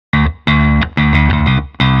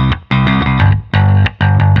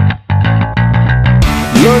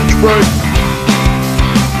break.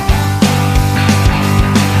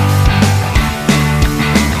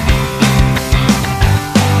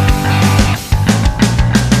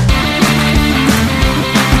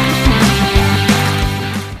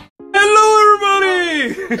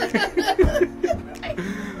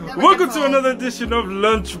 Welcome to another edition of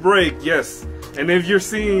Lunch Break. Yes, and if you're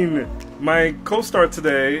seeing my co-star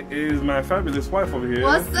today is my fabulous wife over here.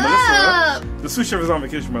 What's Melissa. up? The sous chef is on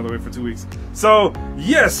vacation, by the way, for 2 weeks. So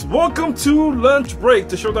yes, welcome to Lunch Break,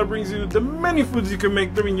 the show that brings you the many foods you can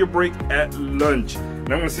make during your break at lunch.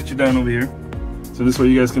 And I'm gonna sit you down over here, so this way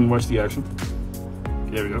you guys can watch the action.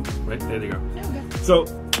 There we go. Right there, you go. Okay. So,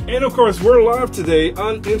 and of course, we're live today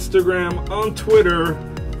on Instagram, on Twitter.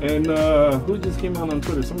 And who just came out on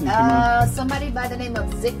Twitter? Somebody came out. Somebody by the name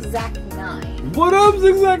of Zigzag9. What up,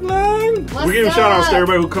 Zigzag9? We're giving shout outs to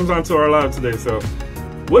everybody who comes on to our live today. So,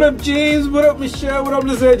 what up, James? What up, Michelle? What up,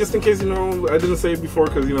 Lizette? Just in case, you know, I didn't say it before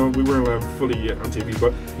because, you know, we weren't live fully yet on TV.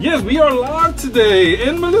 But yes, we are live today.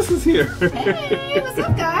 And Melissa's here. Hey, what's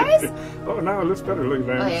up, guys? Oh, now it looks better. Look,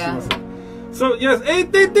 oh, yeah. So, yes. Hey,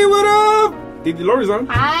 Titi, what up? Titi Lori's on.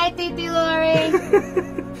 Hi, Titi Lori.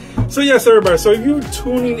 So yes, everybody, so if you're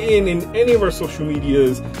tuning in any of our social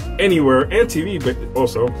medias, anywhere, and TV, but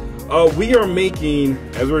also, we are making,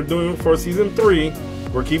 as we're doing for season 3,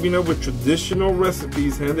 we're keeping up with traditional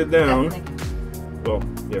recipes handed down. Well,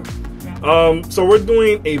 yeah. So we're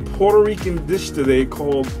doing a Puerto Rican dish today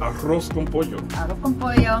called Arroz con Pollo. Arroz con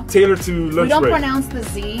Pollo. Tailored to lunch break. We don't pronounce the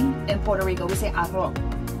Z in Puerto Rico, we say arroz.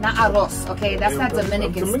 Not arroz, okay? That's not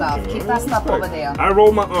Dominican stuff. Keep that stuff over there. I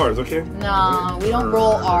roll my R's, okay? No, we don't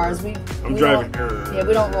roll R's. I'm driving. Yeah,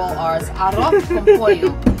 we don't roll R's. Arroz con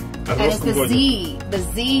pollo. And it's the Z. The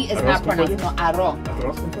Z is not pronounced. No, arroz.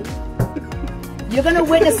 Arroz con pollo. You're going to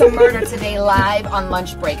witness a murder today live on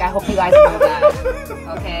lunch break. I hope you guys know that.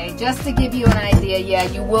 Okay? Just to give you an idea, yeah,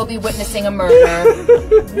 you will be witnessing a murder.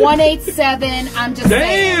 187, I'm just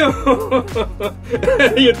saying.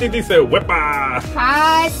 Damn! Your Titi said, wepa!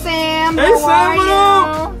 Hi, Sam. Hey, How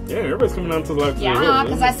are you? Yeah, everybody's coming on to the live today. Yeah,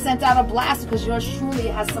 because I sent out a blast because yours truly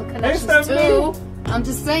has some connections too. I'm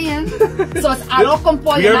just saying. So it's arroz con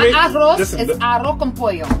pollo, not arroz. Listen, it's arroz con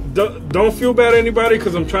pollo. Don't feel bad, anybody,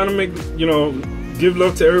 because I'm trying to make, you know, give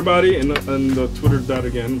love to everybody, and the Twitter died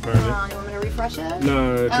again, apparently. You want me to refresh it?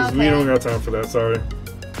 No, because we don't got time for that, sorry.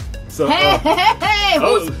 So, hey,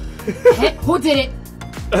 who did it?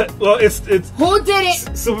 Well, it's who did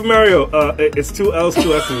it? Super Mario. It's 2 L's,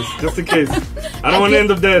 2 S's, just in case. I don't want to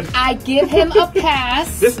end up dead. I give him a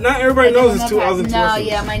pass. This not everybody knows it's 2 L's and 2 S's. No,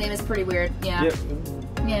 yeah, my name is pretty weird. Yeah.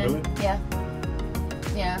 Yeah. Really?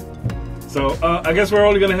 Yeah. So I guess we're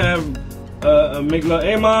only gonna have make love.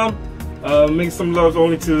 Hey, mom. Make some love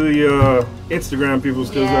only to the Instagram people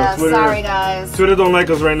because Twitter. Sorry, guys. Twitter don't like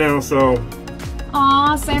us right now, so.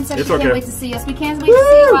 Aw, Sam said she can't wait to see us. We can't wait to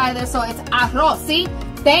see you either. So it's arroz. See.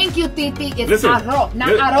 Thank you, Titi. It's arroz, not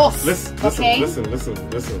arroz. Listen.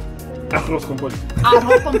 Arroz con pollo.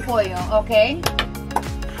 Arroz con pollo, okay?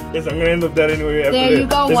 Yes, I'm going to end up that anyway. After there you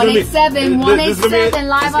go, 187, 187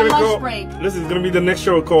 live on Lunch Break. This is going to be the next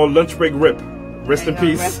show called Lunch Break Rip. Rest in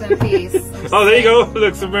peace. Rest in peace. Oh, there you go.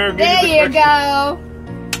 Look, some American. There you go.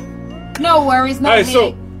 No worries, no Alright,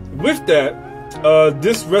 so with that,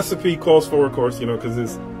 this recipe calls for, of course, you know, because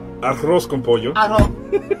it's arroz con pollo. Arroz.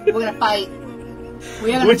 We're going to fight.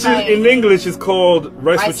 Which in English is called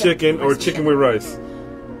rice with chicken or chicken with rice.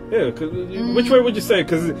 Yeah, which way would you say?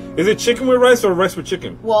 Because is it chicken with rice or rice with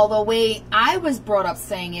chicken? Well, the way I was brought up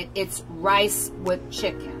saying it, it's rice with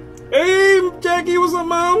chicken. Hey, Jackie, what's up,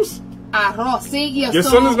 moms? Arroz. See, yeah. Your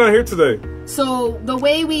son is not here today. So the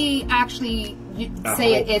way we actually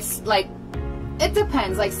say it, it's like, it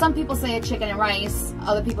depends. Like some people say it chicken and rice.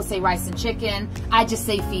 Other people say rice and chicken. I just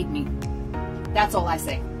say feed me. That's all I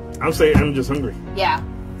say. I'm saying I'm just hungry. Yeah.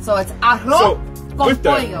 So it's arroz con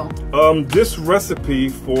pollo. This recipe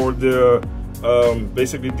for the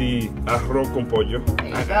basically the arroz con pollo. There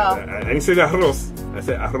you go. I didn't say the arroz. I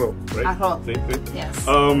said arroz, right? Arroz. See? Yes.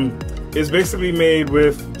 It's basically made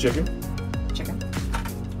with chicken.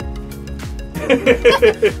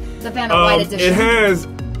 Depending on white edition. It has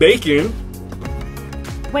bacon.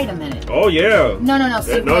 Wait a minute. Oh yeah. No.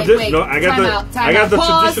 See, wait. No, I got the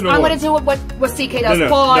traditional one. I'm gonna do what CK does. No.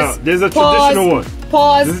 Pause. No, there's a traditional one.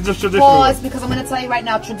 Pause. This is the traditional Pause, one. because I'm gonna tell you right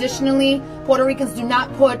now. Traditionally, Puerto Ricans do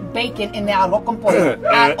not put bacon in their arroz con pollo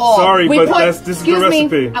at all. Sorry, this is the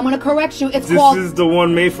recipe. I'm gonna correct you. This is the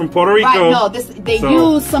one made from Puerto Rico. Right? No, they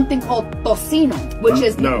use something called tocino, which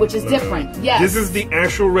is different. No. Yes. This is the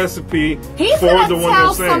actual recipe He's for the one tell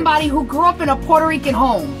I'm saying. Somebody who grew up in a Puerto Rican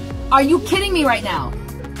home. Are you kidding me right now?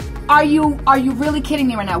 Are you really kidding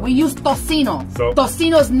me right now? We use tocino. So,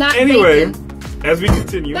 tocino is not anyway, bacon. As we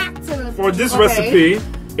continue, Back to the, for this recipe,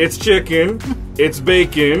 it's chicken, it's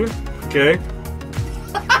bacon, okay?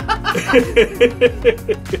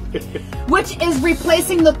 Which is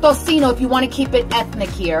replacing the tocino if you want to keep it ethnic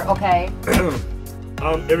here, okay?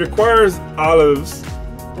 It requires olives.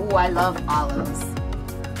 Ooh, I love olives.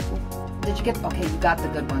 Did you get, okay, you got the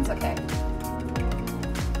good ones, okay.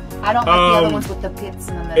 I don't like the other ones with the pits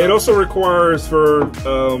in the middle. It also requires for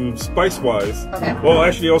spice-wise. Okay. Well,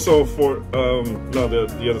 actually, also for no,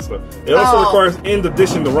 the other stuff. It also requires in the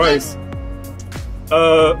dish in the rice,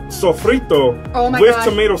 sofrito with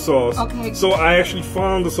tomato sauce. Okay. So I actually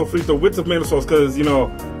found the sofrito with tomato sauce because you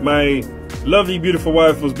know my lovely, beautiful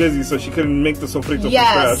wife was busy, so she couldn't make the sofrito from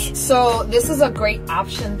scratch. So this is a great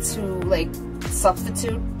option to like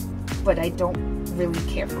substitute, but I don't really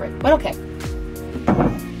care for it. But okay.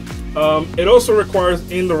 It also requires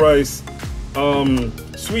in the rice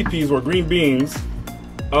sweet peas or green beans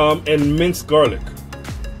and minced garlic.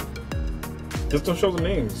 Just don't show the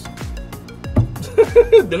names.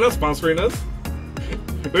 They're not sponsoring us.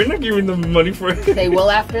 We're not giving them money for it. They will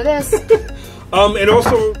after this. It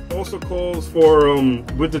also calls for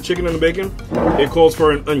with the chicken and the bacon. It calls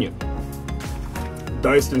for an onion,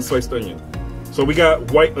 diced and sliced onion. So we got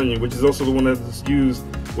white onion, which is also the one that's used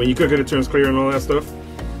when you cook it. It turns clear and all that stuff.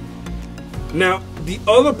 Now, the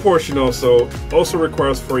other portion also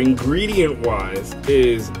requires for ingredient-wise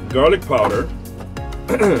is garlic powder,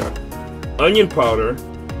 onion powder,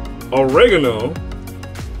 oregano,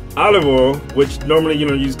 olive oil, which normally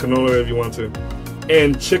you use canola if you want to,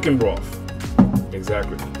 and chicken broth.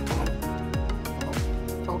 Exactly.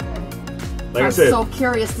 Okay. Like I said, I'm so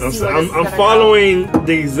curious to see where this is I'm following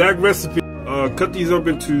the exact recipe. Cut these up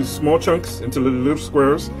into small chunks, into little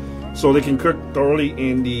squares, so they can cook thoroughly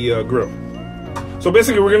in the grill. So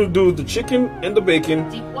basically, we're gonna do the chicken and the bacon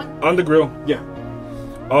on the grill. Yeah.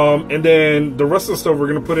 And then the rest of the stuff we're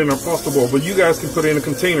gonna put in our pasta bowl, but you guys can put it in a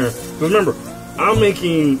container. Because remember, I'm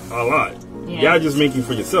making a lot. Yeah. Y'all just making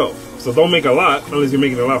for yourself. So don't make a lot unless you're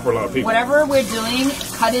making a lot for a lot of people. Whatever we're doing,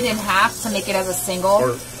 cut it in half to make it as a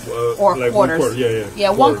single or like quarters. 1/4. Yeah.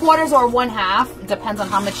 Yeah, 1/4 or 1/2 depends on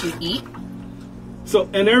how much you eat. So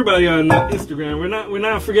and everybody on Instagram, we're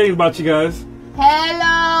not forgetting about you guys.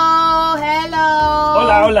 Hello.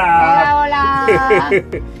 Hola. Hola.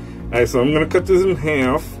 Alright, so I'm gonna cut this in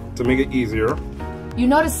half to make it easier. You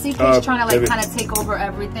notice CK's trying to kind of take over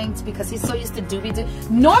everything because he's so used to Doobie.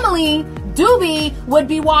 Normally, Doobie would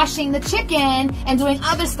be washing the chicken and doing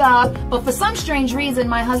other stuff, but for some strange reason,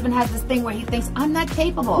 my husband has this thing where he thinks I'm not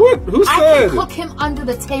capable. What? Who said? I can cook him under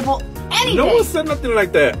the table. Anything. No one said nothing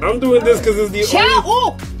like that. I'm doing this because it's the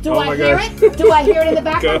only... Do I hear it? Do I hear it in the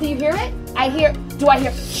background? Do you hear it? Do I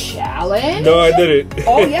hear challenge? No, I didn't.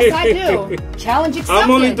 Oh, yes, I do. Challenge accepted. I'm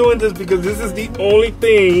only doing this because this is the only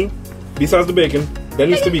thing, besides the bacon, that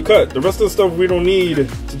needs to be cut. The rest of the stuff we don't need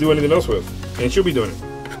to do anything else with. And she'll be doing it.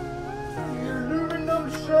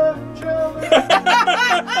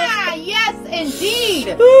 Yes,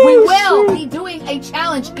 indeed. We will be doing a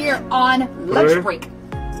challenge here on Lunch Break.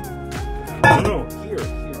 No, here,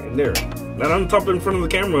 and there. Not on top in front of the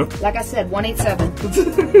camera. Like I said, 187.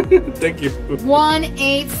 Thank you.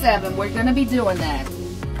 187. We're going to be doing that.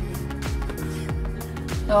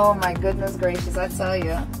 Oh my goodness gracious, I tell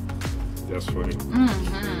you. That's funny.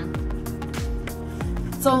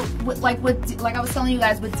 So, like I was telling you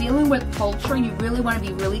guys, with dealing with poultry, you really want to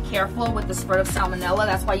be really careful with the spread of salmonella.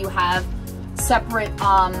 That's why you have separate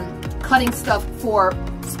cutting stuff for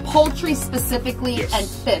poultry specifically and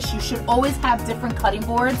fish. You should always have different cutting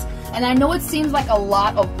boards. And I know it seems like a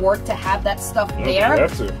lot of work to have that stuff there,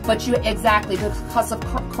 but you because of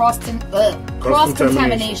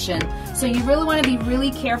cross-contamination. So you really want to be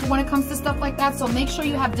really careful when it comes to stuff like that. So make sure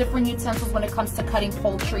you have different utensils when it comes to cutting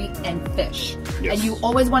poultry and fish. Yes. And you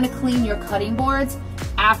always want to clean your cutting boards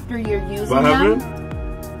after you're using them.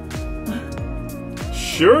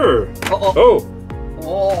 Sure. No.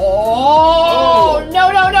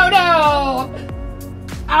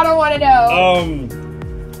 I don't want to know.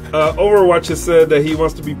 Overwatch has said that he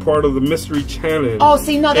wants to be part of the mystery challenge. Oh,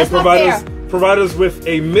 see, no, that's not fair. Provide us with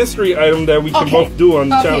a mystery item that we can both do on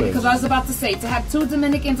the challenge. Because I was about to say, to have two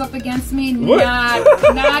Dominicans up against me, not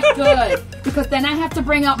good. Because then I have to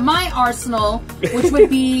bring up my arsenal, which would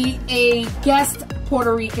be a guest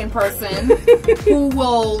Puerto Rican person who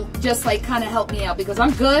will just like kind of help me out. Because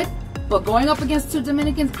I'm good, but going up against two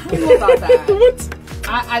Dominicans, I don't know about that. What?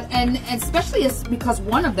 And especially because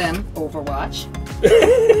one of them, Overwatch,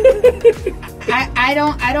 I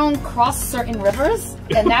don't cross certain rivers,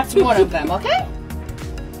 and that's one of them. Okay.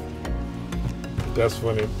 That's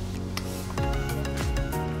funny.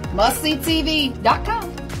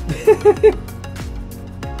 MustSeeTV.com.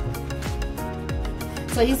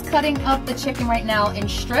 So he's cutting up the chicken right now in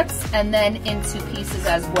strips and then into pieces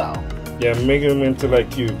as well. Yeah, making them into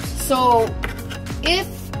like cubes. So if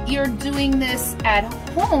you're doing this at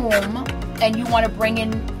home and you want to bring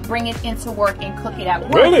it into work and cook it at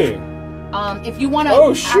work. Really? If you want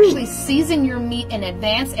to actually season your meat in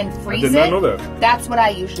advance and freeze it, I did not know that. That's what I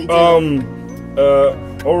usually do.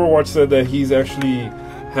 Overwatch said that he's actually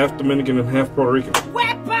half Dominican and half Puerto Rican.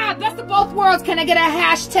 Wepa! Best of both worlds. Can I get a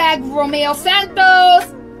hashtag Romeo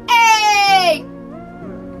Santos? Hey!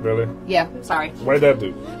 Really? Yeah, sorry. Why that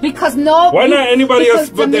dude? Because not anybody else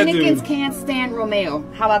but that dude? Dominicans can't stand Romeo.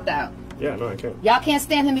 How about that? Yeah, no, I can't. Y'all can't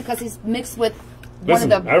stand him because he's mixed with one of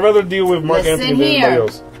the... I'd rather deal with Mark Anthony than anybody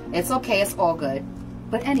else. It's okay, it's all good.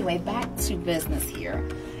 But anyway, back to business here.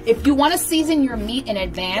 If you want to season your meat in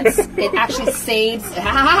advance, it actually saves...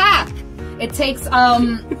 It takes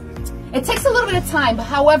a little bit of time.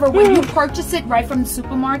 However, when you purchase it right from the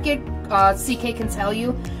supermarket, CK can tell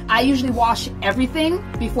you, I usually wash everything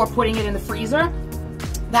before putting it in the freezer.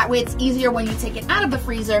 That way it's easier when you take it out of the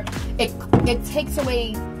freezer. It takes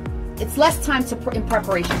away, it's less time in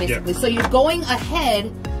preparation basically. Yeah. So you're going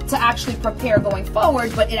ahead to actually prepare going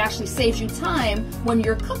forward, but it actually saves you time when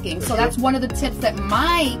you're cooking. So that's one of the tips that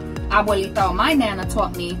my abuelita or my nana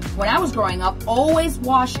taught me when I was growing up. Always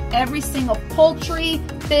wash every single poultry,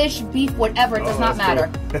 fish, beef, whatever. It does not matter.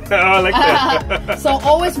 Cool. I like that. So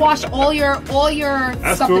always wash all your stuff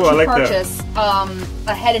that you purchase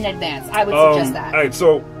ahead in advance. I would suggest that. All right,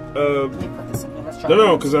 so let me put this in here. Let's try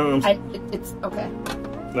no, because it's okay.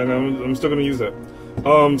 Like I'm still gonna use that.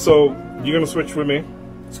 So you're gonna switch with me.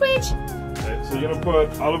 Switch. Right, so you're gonna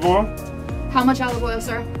put olive oil. How much olive oil,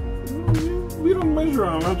 sir? We don't measure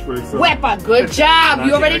on lunch break. So. Wepa, good job.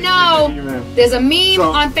 You already know. There's a meme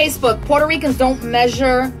on Facebook. Puerto Ricans don't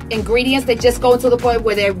measure ingredients. They just go to the point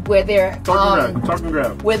where they're talk and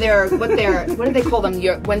grab. Where they're what do they call them?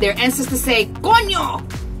 When their ancestors say coño.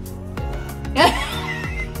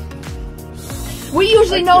 We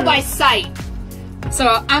usually know by sight.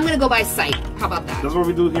 So I'm gonna go by sight. How about that? That's what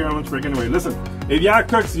we do here on lunch break anyway. Listen, if y'all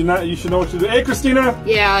cooks, you should know what to do. Hey, Christina.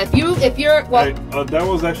 Yeah, if you're well. Hey, that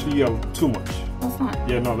was actually too much. That's not.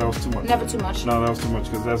 Yeah, no, that was too much. Never too much. No, that was too much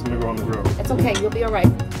because that's gonna go on the grill. It's okay. You'll be all right.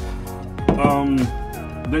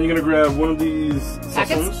 Then you're gonna grab one of these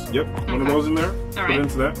packets. Yep, one of those in there. All right. Put it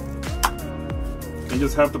into that, and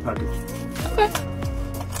just half the package. Okay.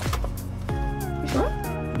 You sure?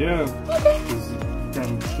 Yeah. Okay.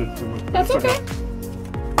 Can't shit too much. That's okay.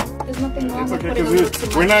 There's nothing wrong with putting a little too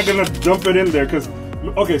much. We're not gonna dump it in there because,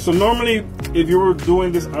 okay, so normally if you were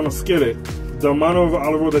doing this on a skillet, the amount of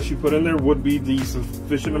olive oil that you put in there would be the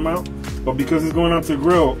sufficient amount, but because it's going onto the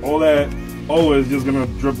grill, all that oil is just gonna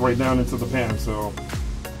drip right down into the pan, so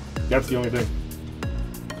that's the only thing.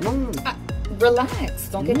 Come on. Relax,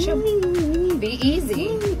 don't get you. Be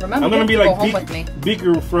easy. Remember, I'm gonna be like home with me.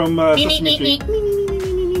 Beaker from Sesame Street.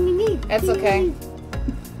 That's okay.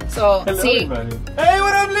 So, hello, see. Everybody. Hey,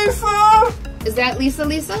 what up, Lisa? Is that Lisa?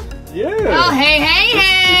 Yeah. Oh, hey.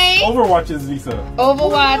 It's Overwatch's Lisa.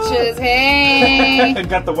 Overwatch's, hey.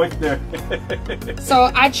 Got the wife there.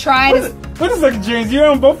 So I tried. What is that, James? You're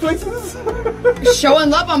on both places? Showing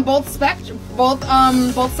love on both spectrum, both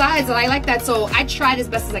sides, and I like that. So I tried as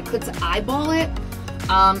best as I could to eyeball it.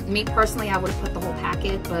 Me personally, I would have put the whole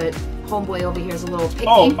packet, but homeboy over here is a little picky.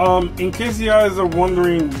 Oh, in case you guys are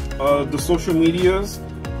wondering, the social medias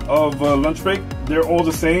of Lunch Break, they're all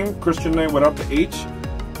the same. Cristianknight without the H.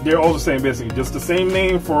 They're all the same, basically. Just the same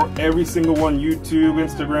name for every single one. YouTube,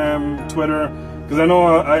 Instagram, Twitter. Because I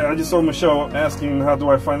know I just saw Michelle asking how do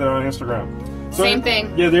I find it on Instagram. So, same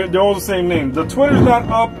thing. Yeah, they're all the same name. The Twitter's not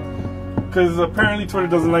up because apparently Twitter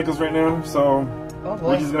doesn't like us right now. So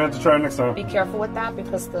we're just gonna have to try it next time. Be careful with that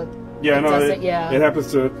because it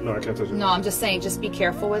happens to. No, I can't touch it. No, I'm just saying, just be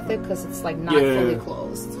careful with it because it's like not fully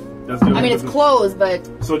closed. I mean, it's closed, but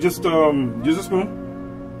so just use a spoon.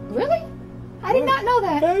 Really? I did not know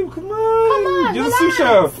that. Hey, come on. You're the sous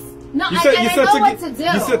chef. No, I know what to do.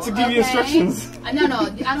 You said to give you instructions.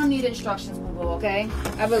 No, I don't need instructions, boo-boo, okay?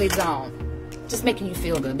 I really don't. Just making you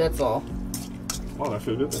feel good, that's all. Oh, I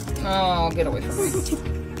feel good then. Oh, get away from me.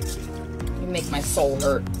 You make my soul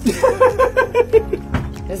hurt.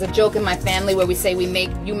 There's a joke in my family where we say you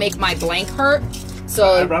make my blank hurt.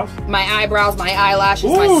 So my eyebrows, my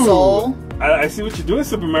eyelashes, my soul. I see what you're doing,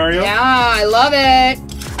 Super Mario. Yeah, I love it.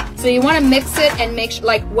 So you want to mix it and make sure,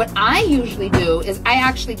 like what I usually do is I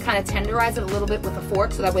actually kind of tenderize it a little bit with a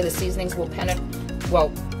fork so that way the seasonings will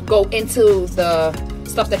go into the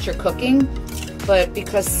stuff that you're cooking. But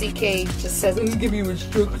because CK just says, give you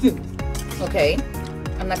instructions. Okay.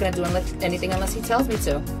 I'm not gonna do anything unless he tells me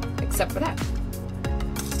to, except for that.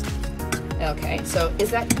 Okay, so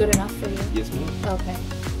is that good enough for you? Yes, ma'am. Okay.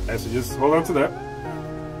 Alright, so just hold on to that.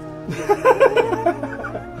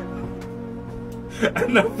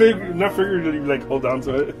 not figuratively, like hold on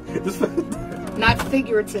to it. Just not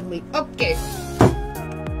figuratively. Okay.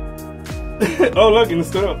 Oh look, and it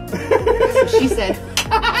stood up. That's what she said.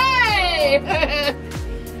 Hey!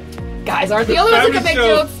 Guys aren't the only ones who can make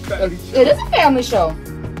jokes. It is a family show.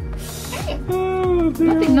 Hey. Oh,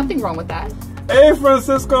 nothing wrong with that. Hey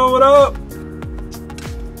Francisco, what up?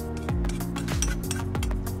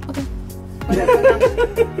 Okay.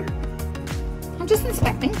 I'm just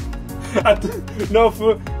inspecting. No,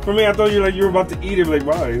 for me, I thought you were about to eat it. Like,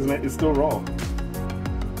 wow, isn't it? It's still raw. Ooh,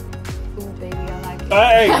 baby, I like it.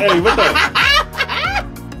 Hey, what the?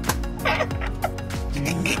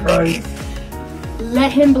 Jesus Christ.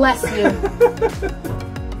 Let him bless you.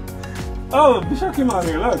 Oh, Michelle came out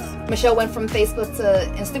here. Look. Michelle went from Facebook to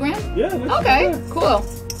Instagram? Yeah. Okay, cool.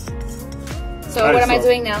 So right, what am I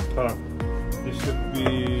doing now? It should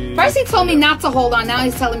be... First he told me not to hold on. Now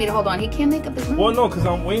he's telling me to hold on. He can't make up his mind. Well, no, because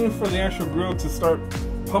I'm waiting for the actual grill to start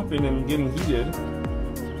pumping and getting heated.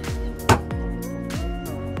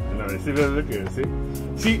 No, see that? Look at it.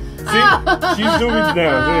 See? She's doing it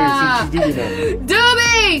now. She's doing it now.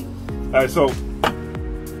 Doobie! Alright, so...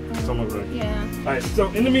 It's almost ready. Yeah. Alright, so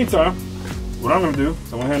in the meantime, what I'm going to do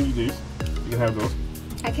is I'm going to hand you these. You can have those.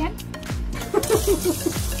 I can?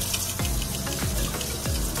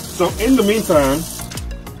 So in the meantime,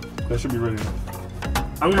 that should be ready now.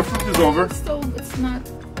 I'm going to flip this over. It's not...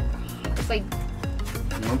 It's like...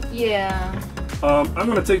 No? Yeah. I'm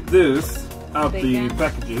going to take this out Bacon. the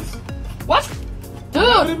packages. What?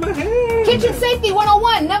 Dude! Kitchen safety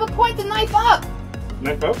 101. Never point the knife up.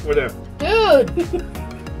 Knife up? Where there? Dude!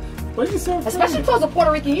 Why are you so Especially towards a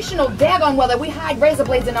Puerto Rican, you should know daggone well that we hide razor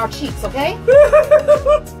blades in our cheeks, okay?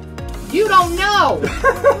 You don't know!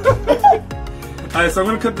 Alright, so I'm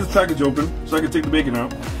going to cut this package open so I can take the bacon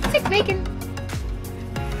out. Take bacon.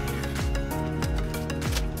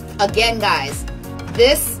 Again, guys,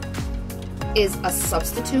 this is a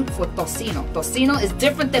substitute for tocino. Tocino is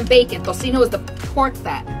different than bacon. Tocino is the pork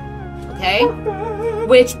fat, okay?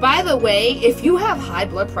 Which, by the way, if you have high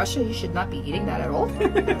blood pressure, you should not be eating that at all.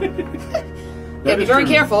 Yeah, be very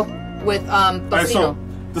careful with tocino. Right, so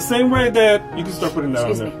the same way that you can start putting that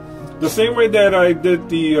Excuse on me. there. The same way that I did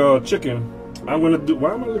the chicken, I'm gonna do.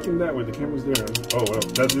 Why am I looking that way? The camera's there. Oh well,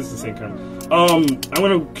 that is the same camera. I'm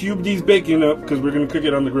gonna cube these bacon up because we're gonna cook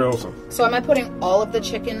it on the grill also. So am I putting all of the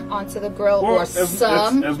chicken onto the grill, Well, or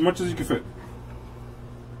some? as much as you can fit.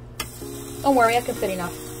 Don't worry, I can fit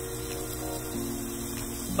enough.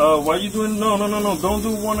 Why are you doing? No. Don't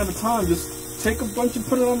do one at a time. Just take a bunch and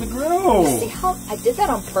put it on the grill. See how I did that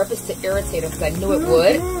on purpose to irritate him because I knew it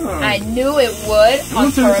would. I knew it would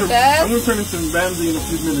on purpose. I'm gonna turn into Bambi in a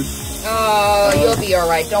few minutes. Oh, you'll be all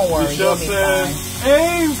right. Don't worry. Michelle You'll be said, fine.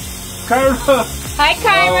 "Hey, Kyra." Hi,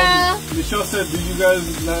 Kyra. Michelle said, "Do you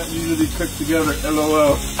guys not usually cook together?"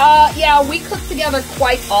 LOL. Yeah, we cook together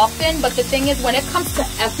quite often, but the thing is, when it comes to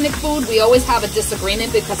ethnic food, we always have a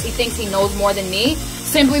disagreement because he thinks he knows more than me,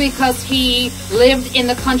 simply because he lived in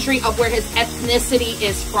the country of where his ethnicity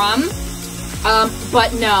is from.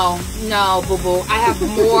 But no, boo-boo. I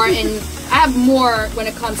have more when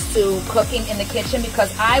it comes to cooking in the kitchen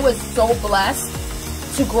because I was so blessed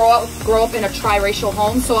to grow up in a triracial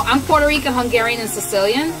home. So I'm Puerto Rican, Hungarian, and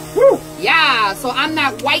Sicilian. Woo! Yeah, so I'm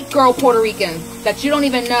that white girl Puerto Rican that you don't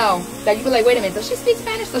even know. That you be like, wait a minute, does she speak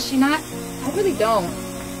Spanish? Does she not? I really don't.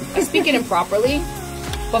 I speak it improperly,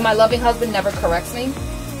 but my loving husband never corrects me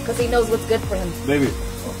because he knows what's good for him. Baby,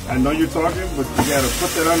 I know you're talking, but you gotta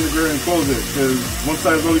put that on the grill and close it because one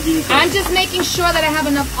side's only being cooked. I'm just making sure that I have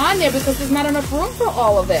enough on there because there's not enough room for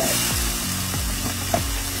all of it.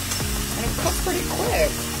 And it cooks pretty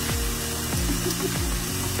quick.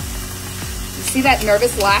 You see that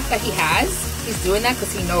nervous laugh that he has? He's doing that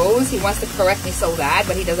because he knows he wants to correct me so bad,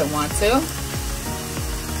 but he doesn't want to. Alright,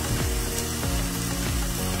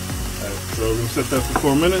 so we're gonna set that for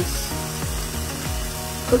 4 minutes.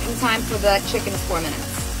 Cooking time for the chicken is 4 minutes.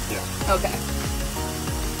 Yeah. Okay.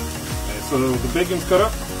 Alright, so the bacon's cut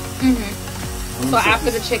up. Mm-hmm. So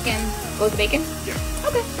after the chicken goes the bacon? Yeah.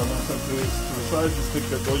 Okay. So I'm gonna set this to the side. Just take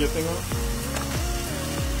that Goya thing off.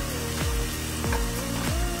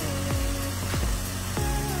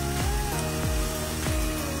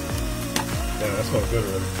 Yeah, that smells good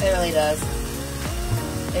already. It really does.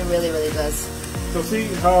 It really, really does. So see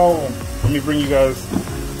how, let me bring you guys,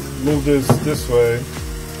 move this way,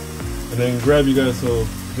 and then grab you guys so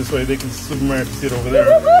this way they can, Superman can sit over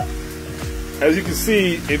there. as you can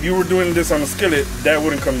see, if you were doing this on a skillet, that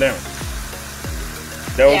wouldn't come down.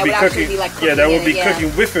 That would be cooking. Yeah, that would be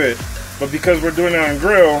cooking with it. But because we're doing it on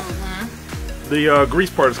grill, the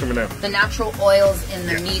grease part is coming down. The natural oils in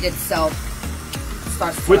the meat itself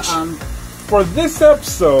starts to... Which, for this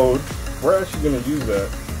episode, we're actually going to use that.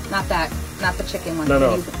 Not the chicken one.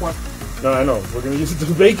 No. Use the pork. No, I know. We're going to use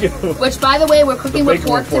the bacon. Which, by the way, we're cooking with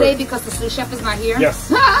pork today because the sous chef is not here. Yes.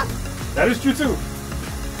 That is true, too.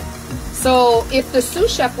 So, if the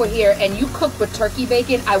sous chef were here and you cooked with turkey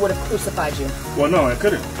bacon, I would have crucified you. Well, no, I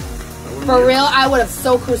couldn't. For real, I would have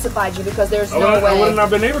so crucified you because there's no way. I would have not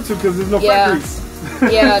been able to because there's no fat grease.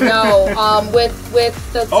 Yeah, no.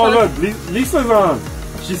 With the... Oh, look. Lisa's on.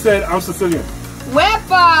 She said, I'm Sicilian.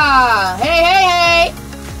 Wepa! Hey!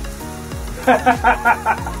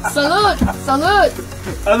 Salute!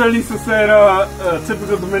 Other Lisa said,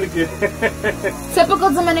 typical Dominican. Typical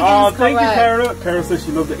Dominican is correct. Thank you, Cara. Cara said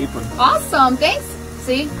she loved the apron. Awesome, thanks.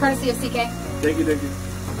 See, courtesy of CK. Thank you.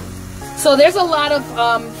 So there's a lot of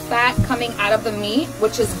fat coming out of the meat,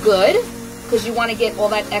 which is good, because you want to get all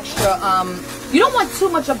that extra, you don't want too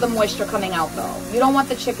much of the moisture coming out, though. You don't want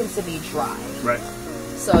the chicken to be dry. Right.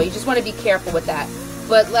 So you just want to be careful with that.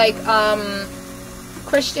 But like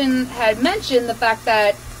Christian had mentioned, the fact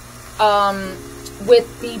that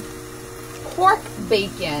with the pork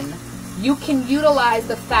bacon, you can utilize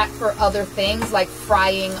the fat for other things, like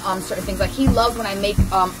frying certain things. Like he loves when I make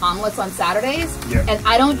omelets on Saturdays, and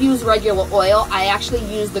I don't use regular oil. I actually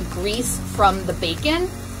use the grease from the bacon.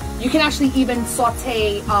 You can actually even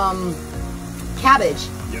saute cabbage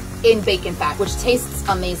in bacon fat, which tastes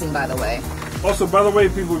amazing, by the way. Also, by the way,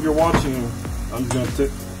 people, if you're watching, I'm just going to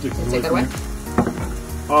take that away.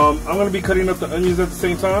 I'm going to be cutting up the onions at the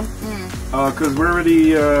same time because we're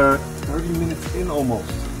already 30 minutes in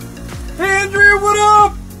almost. Hey, Andrea, what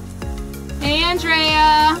up? Hey,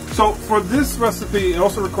 Andrea. So for this recipe, it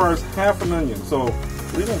also requires half an onion. So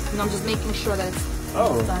we don't. I'm just making sure that it's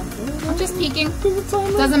done. I'm just peeking.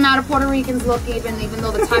 Doesn't matter. Puerto Ricans look even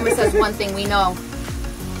though the timer says one thing. We know.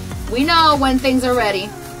 We know when things are ready.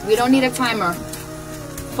 We don't need a timer.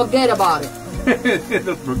 Forget about it.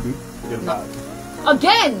 That's Brooklyn. Forget about it.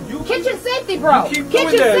 Again, kitchen safety, bro. You keep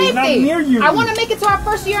kitchen doing that. safety. It's not near you. I want to make it to our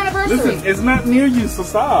first year anniversary. Listen, it's not near you, so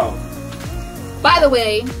stop. By the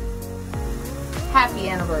way, happy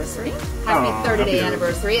anniversary. Happy 30-day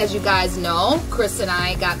anniversary. As you guys know, Chris and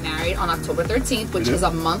I got married on October 13th, which is a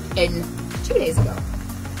month and 2 days ago.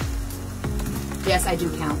 Yes, I do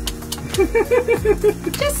count.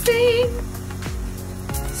 Just saying.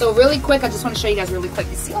 So really quick, I just want to show you guys really quick.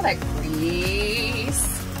 You see all that grease?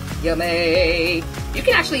 Yummy. You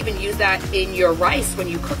can actually even use that in your rice when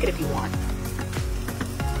you cook it if you want.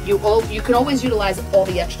 You can always utilize all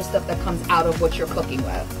the extra stuff that comes out of what you're cooking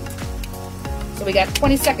with. So we got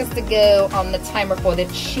 20 seconds to go on the timer for the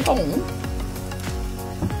chicken.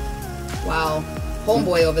 Wow.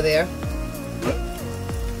 Homeboy over there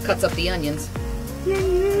cuts up the onions.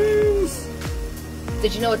 Yes.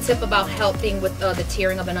 Did you know a tip about helping with the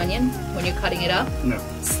tearing of an onion when you're cutting it up? No.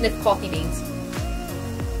 Sniff coffee beans.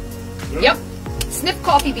 Yep. Sniff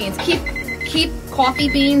coffee beans. Keep coffee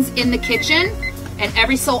beans in the kitchen, and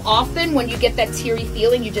every so often when you get that teary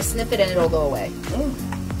feeling, you just sniff it and it'll go away.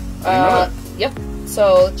 Yep.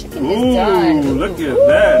 So chicken is done. Ooh, look at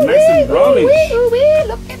that. Nice and brownish.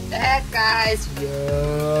 Look at that, guys. Yeah.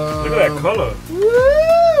 Look at that color.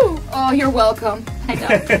 Woo! Oh, you're welcome. I know.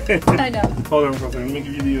 I know. Hold on for a second. Let me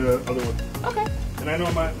give you the other one. Okay. And I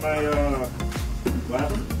know my what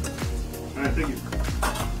happened? All right, thank you.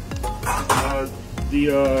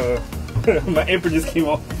 My apron just came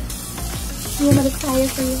off. You want me to cry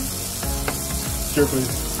for you? Sure, please.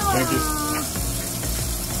 Thank you.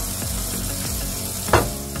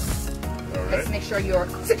 All right. Let's make sure you're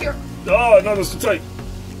secure. Oh, no, that's too tight.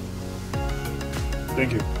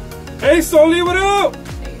 Thank you. Hey, Soli, what up?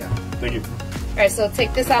 There you go. Thank you. All right, so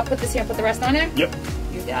take this out, put this here, and put the rest on there? Yep.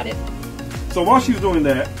 You got it. So while she's doing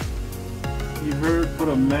that, you heard put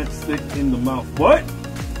a matchstick in the mouth. What?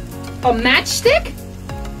 A matchstick?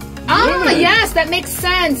 Ah, yes, that makes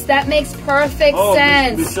sense. That makes perfect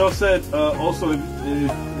sense. Michelle said also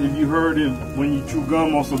if you heard it when you chew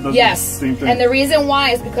gum also does the same thing. And the reason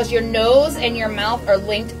why is because your nose and your mouth are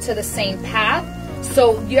linked to the same path.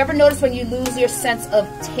 So you ever notice when you lose your sense of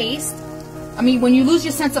taste? I mean, when you lose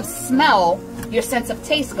your sense of smell, your sense of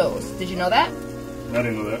taste goes. Did you know that? I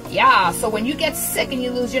didn't know that. Yeah, so when you get sick and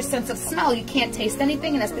you lose your sense of smell, you can't taste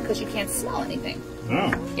anything, and that's because you can't smell anything.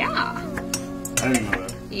 Oh. Yeah. I didn't know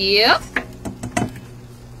that. Yep.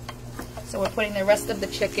 So we're putting the rest of the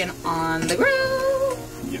chicken on the grill.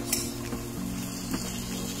 Yes.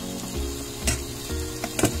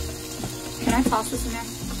 Can I I toss this in there?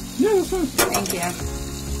 Yeah, that's fine. Thank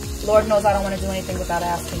you. Lord knows I don't want to do anything without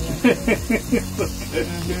asking you.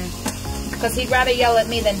 Because he'd rather yell at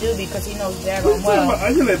me than Doobie because he knows daggone well. I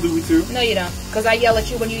yell at Doobie too. No, you don't. Because I yell at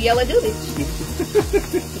you when you yell at Doobie.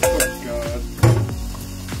 Oh, God.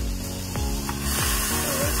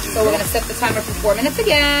 So we're going to set the timer for 4 minutes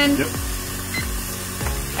again. Yep.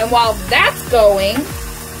 And while that's going,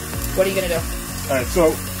 what are you going to do? Alright,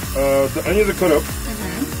 so the onions are cut up.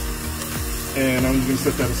 And I'm just going to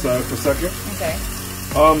set that aside for a second. Okay.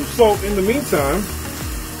 So in the meantime,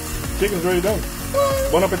 chicken's already done.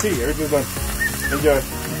 Bon appetit, everything's done. Enjoy.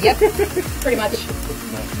 Yep, pretty much.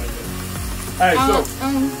 Alright, so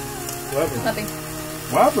what happened? Nothing.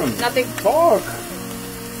 What happened? Nothing. Talk.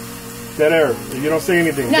 Dead air. You don't say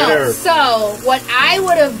anything. No, Dead air. so what I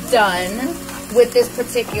would have done with this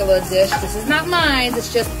particular dish, this is not mine,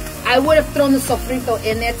 it's just I would have thrown the sofrito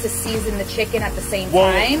in there to season the chicken at the same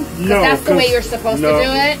time. Because that's the way you're supposed to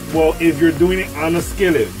do it. Well, if you're doing it on a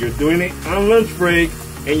skillet, you're doing it on lunch break,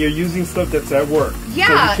 and you're using stuff that's at work. Yeah,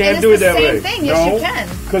 so you can't and do it's it the that same way. thing. Yes, you can.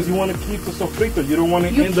 Because you want to keep the sofrito. You don't want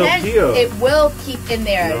to You end up can. here. It will keep in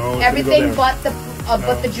there. No, everything but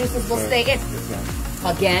the juices will stay in.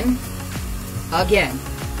 Again.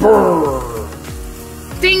 Brrr.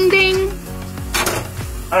 Ding ding.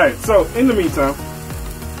 Alright, so in the meantime,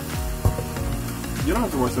 you don't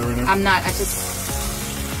have to wash that right now. I'm not. I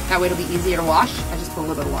just, that way it'll be easier to wash. I just put a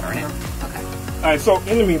little bit of water in it. Okay. Alright, so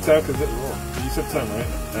in the meantime, because you said 10, right?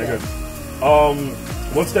 I got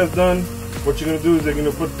it. Once that's done, what you're going to do is you're going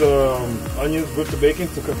to put the onions with the bacon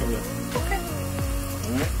to cook them in. Okay.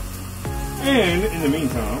 Alright. And in the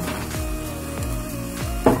meantime,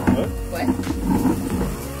 What?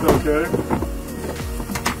 Okay.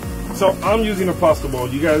 So I'm using a pasta bowl.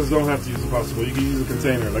 You guys don't have to use a pasta bowl. You can use a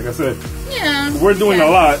container. Like I said, yeah, we're doing a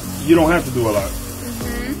lot. You don't have to do a lot.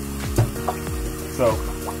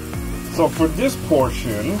 So for this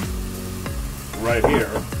portion right here,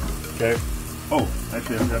 okay. Oh,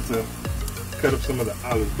 actually, I have to cut up some of the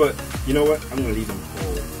olives. But you know what? I'm gonna leave them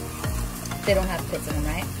whole. They don't have pits in them,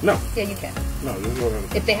 right? No. Yeah, you can. No, there's no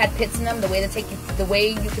have. If they had pits in them, the way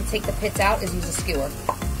you can take the pits out is use a skewer.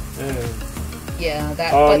 Yeah,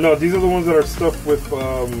 that. No, these are the ones that are stuffed with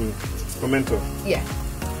pimento. Yeah.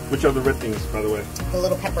 Which are the red things, by the way? The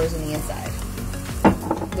little peppers in the inside.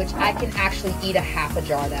 Which I can actually eat a half a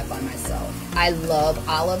jar of that by myself. I love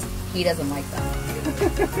olives. He doesn't like them.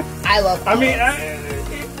 I love olives. I mean,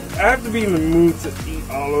 I have to be in the mood to eat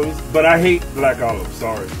olives, but I hate black olives.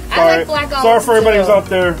 Sorry. I like black olives. Sorry for everybody who's too. out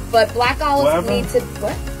there. But black olives need to.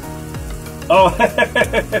 What? Oh,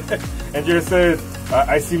 and Jared said,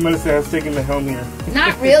 I see Melissa has taken the helm here.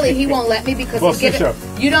 Not really. He won't let me because well,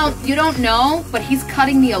 you don't know, but he's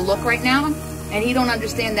cutting me a look right now, and he don't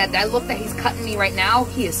understand that look that he's cutting me right now.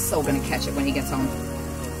 He is so gonna catch it when he gets home.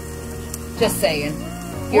 Just saying,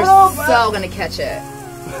 you're so gonna catch it.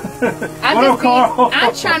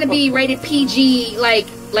 I'm trying to be rated PG, like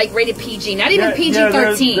rated PG, not even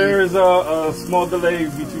PG-13. There is a small delay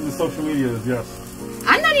between the social medias. Yes.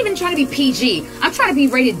 I'm not even trying to be PG. I'm trying to be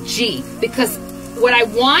rated G because what I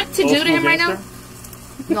want to do to him right now.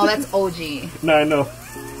 No, that's OG. No, I know.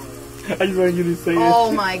 I just want you to say it.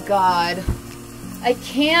 Oh my God. I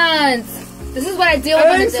can't. This is what I deal with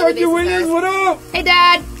on a daily basis. Williams, what up? Hey,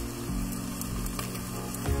 Dad.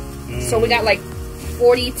 So we got like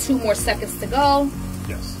 42 more seconds to go.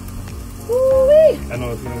 Yes. Woo-wee. I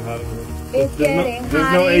know it's getting hot in here. It's getting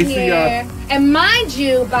hot no in AC here. And mind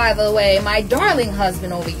you, by the way, my darling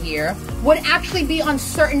husband over here would actually be on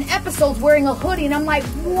certain episodes wearing a hoodie, and I'm like,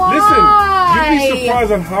 why? Listen, you'd be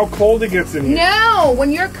surprised on how cold it gets in here. No,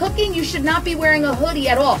 when you're cooking, you should not be wearing a hoodie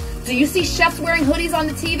at all. Do you see chefs wearing hoodies on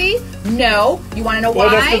the TV? No. You want to know why?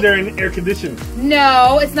 Well, that's because they're in air condition.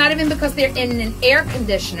 No, it's not even because they're in an air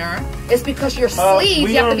conditioner. It's because your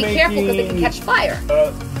sleeves, you have to be careful because they can catch fire.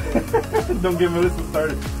 Don't get Melissa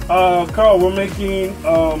started. Carl, we're making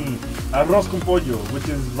Arroz con Pollo, which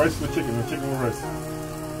is rice with chicken, or chicken with rice.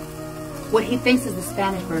 What he thinks is the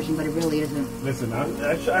Spanish version, but it really isn't. Listen,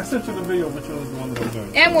 I sent you the video, which one is the one that I'm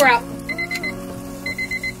doing. And we're out.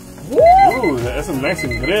 Ooh, that's a nice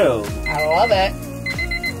and grilled. I love it.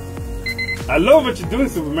 I love what you're doing,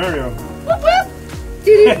 Super Mario. Whoop, whoop.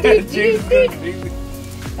 James,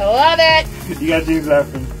 I love it. You got James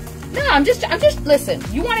laughing. No, I'm just, listen,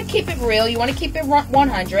 you want to keep it real, you want to keep it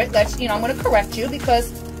 100, I'm going to correct you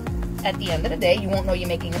because at the end of the day, you won't know you're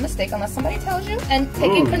making a mistake unless somebody tells you, and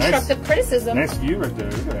taking constructive criticism. Nice view right there,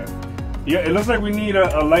 look at that. Yeah, it looks like we need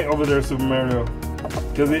a light over there, Super Mario,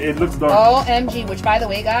 because it looks dark. OMG, which by the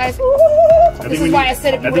way, guys, This is why I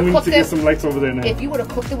said if you would have cooked get some lights over there now. If you would have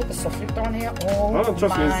cooked it with the sofrito on here,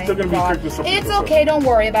 trust me, it's still gonna be cooked with sofrito. It's okay, don't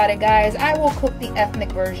worry about it, guys. I will cook the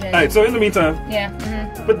ethnic version. All right, so in the meantime,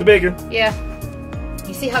 put the bacon. Yeah.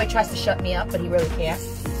 You see how he tries to shut me up, but he really can't.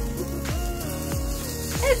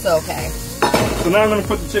 It's okay. So now I'm gonna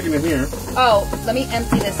put the chicken in here. Oh, let me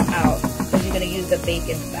empty this out because you're gonna use the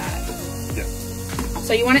bacon fat. Yeah.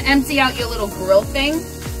 So you want to empty out your little grill thing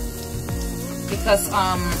because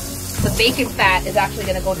the bacon fat is actually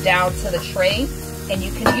gonna go down to the tray, and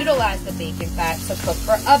you can utilize the bacon fat to cook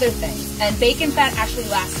for other things. And bacon fat actually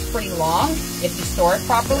lasts pretty long if you store it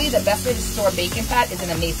properly. The best way to store bacon fat is in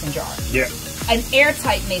a mason jar. Yeah. An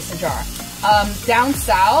airtight mason jar. Down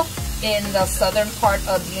south in the southern part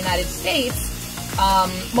of the United States,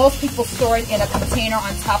 most people store it in a container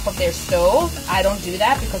on top of their stove. I don't do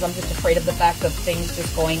that because I'm just afraid of the fact of things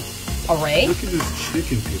just going awry. Look at this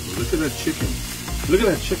chicken, people. Look at that chicken. Look at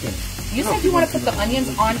that chicken. You said you want to put the onions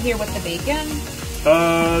on here with the bacon?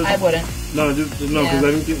 I wouldn't. No, because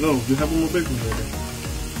I didn't get, no, you have one more bacon there.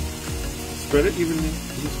 Spread it evenly.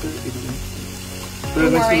 Spread it evenly.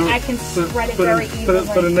 Don't worry, I can spread it very evenly.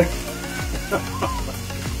 Put it next.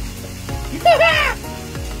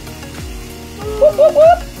 Whoop, whoop,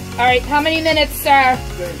 whoop. All right, how many minutes, sir?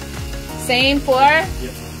 Same 4?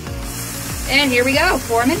 Yep. And here we go,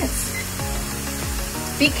 4 minutes.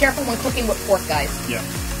 Be careful when cooking with pork, guys. Yeah.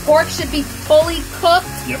 Pork should be fully cooked.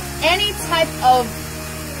 Yep. Any type of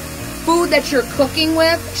food that you're cooking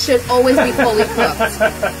with should always be fully cooked.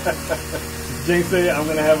 Jane said I'm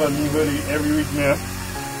going to have a new hoodie every week now.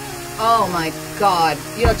 Oh my God.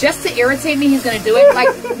 You know, just to irritate me, he's going to do it.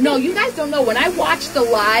 Like, no, you guys don't know. When I watch the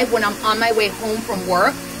live, when I'm on my way home from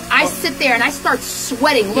work, I sit there and I start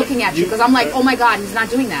sweating looking at you because I'm like, oh my God, he's not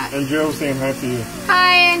doing that. Andrea was saying hi to you.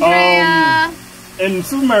 Hi, Andrea. And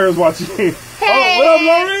Super Mario's watching. Hey. Oh, what up,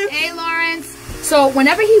 Lawrence? Hey, Lawrence. So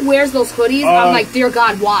whenever he wears those hoodies, I'm like, dear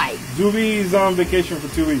God, why? Doobie's on vacation for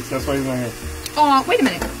 2 weeks. That's why he's not here. Oh, wait a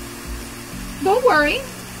minute. Don't worry.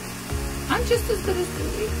 I'm just as good as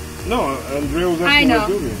Doobie. No, Andrea was asking about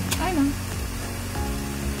Doobie. I know.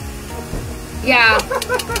 Yeah.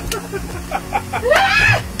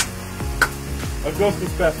 A ghost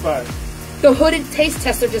has passed by. The hooded taste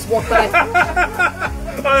tester just walked by.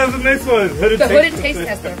 Oh, that's a nice one. Hooded taste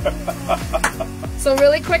tester. So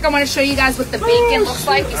really quick, I want to show you guys what the bacon looks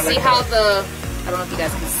like. You see how the, I don't know if you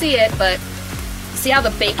guys can see it, but you see how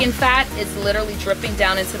the bacon fat is literally dripping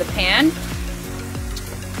down into the pan?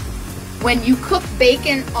 When you cook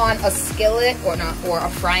bacon on a skillet or a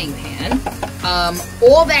frying pan,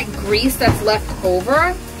 all that grease that's left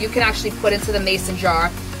over, you can actually put into the mason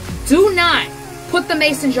jar. Do not put the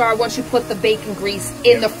mason jar once you put the bacon grease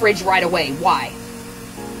in the fridge right away. Why?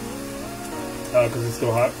 Because it's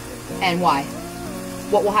still hot. And why?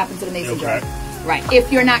 What will happen to the mason jar? Crack. Right.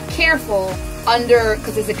 If you're not careful,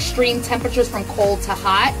 because there's extreme temperatures from cold to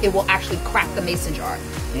hot, it will actually crack the mason jar.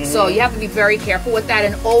 So you have to be very careful with that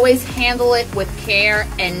and always handle it with care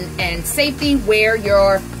and safety. Wear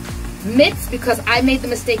your mitts, because I made the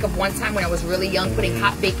mistake of one time when I was really young putting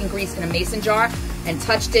hot bacon grease in a mason jar and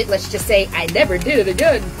touched it. Let's just say I never did it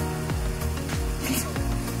again.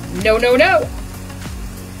 No, no, no.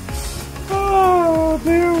 Oh,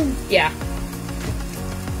 damn. Yeah.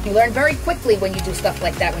 You learn very quickly when you do stuff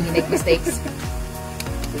like that, when you make mistakes.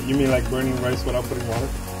 You mean like burning rice without putting water?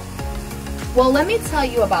 Well, let me tell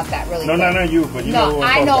you about that really quick. No, not you, but you know what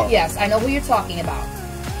I'm talking about. Yes, I know who you're talking about.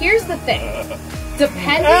 Here's the thing.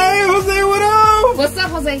 Depending... Hey, Jose, what up? What's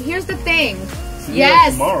up, Jose? Here's the thing. See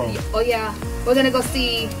you tomorrow. Oh, yeah. We're going to go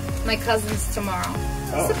see my cousins tomorrow.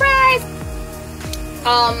 Oh. Surprise!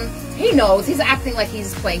 He knows. He's acting like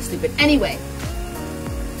he's playing stupid. Anyway,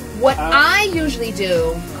 what I usually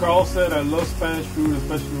do... Carl said, I love Spanish food,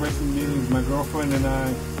 especially rice and beans. My girlfriend and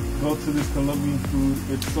I go to this Colombian food.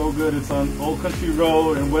 It's so good. It's on Old Country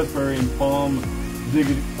Road in Westbury in Palm.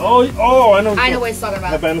 Diggity. Oh, I know. I know what he's talking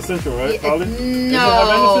about. Havana Central, right? No. Is it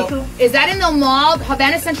Havana Central? Is that in the mall?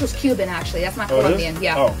 Havana Central's Cuban, actually. That's not Colombian.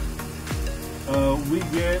 Yeah. Oh. I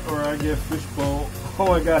get fish bowl. Oh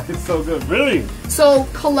my God, it's so good. Really? So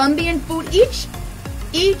Colombian food, each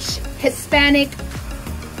Hispanic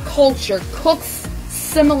culture cooks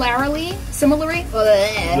similarly. They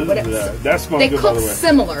cook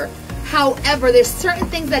similar. However, there's certain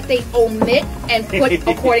things that they omit and put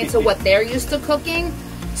according to what they're used to cooking.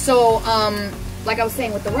 So, like I was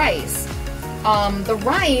saying with the rice,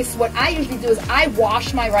 what I usually do is I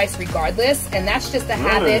wash my rice regardless, and that's just a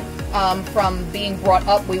habit from being brought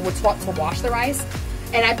up. We were taught to wash the rice.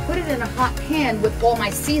 and I put it in a hot pan with all my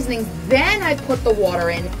seasonings. Then I put the water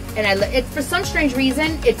in, and I let it. For some strange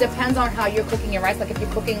reason, it depends on how you're cooking your rice. Like if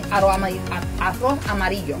you're cooking arroz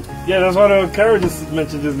amarillo. Yeah, that's what Kara just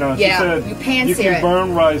mentioned just now. Yeah, she said you pan you sear can it.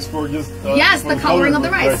 burn rice for just yes, the coloring of the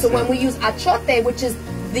rice. So yeah. when we use achiote, which is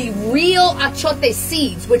the real achiote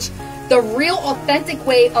seeds, which the real authentic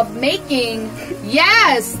way of making,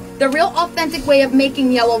 yes, the real authentic way of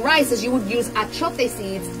making yellow rice is you would use achiote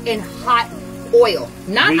seeds in hot oil,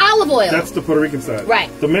 not olive oil. That's the Puerto Rican side. Right.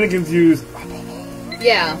 Dominicans use.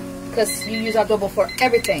 Yeah, because you use adobo for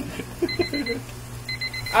everything.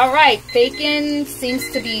 All right, bacon seems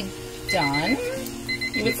to be done.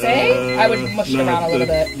 You would say? I would mush it around a little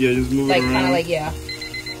bit. Yeah, just move it around. Kind of like, yeah.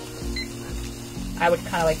 I would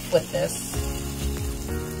kind of like flip this.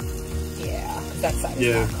 Yeah, because that side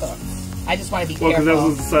is not cooked. I just want to be careful. Well, because that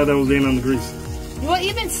was the side that was laying on the grease. Well,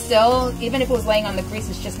 even still, even if it was laying on the grease,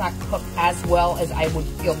 it's just not cooked as well as I would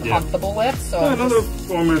feel comfortable with. So another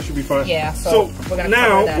 4 minutes should be fine. Yeah. So we're gonna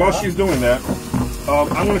now, that while up. she's doing that,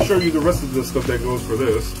 I'm going to show you the rest of the stuff that goes for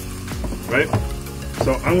this, right?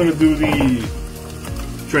 So I'm going to do the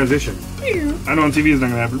transition. I know on TV it's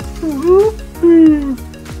not going to happen.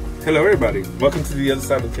 Hello, everybody. Welcome to the other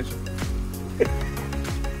side of the kitchen.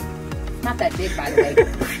 Not that big, by the way.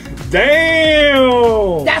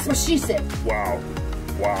 Damn! That's what she said. Wow.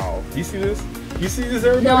 Wow. You see this? You see this,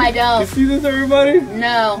 everybody? No, I don't. You see this, everybody?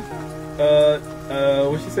 No.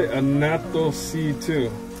 What'd she say? A natto seed,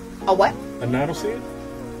 too. A what? A natto seed?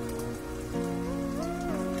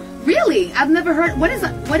 Really? I've never heard. What is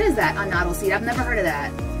that? What is that? A natto seed? I've never heard of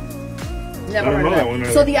that. Never heard of that. One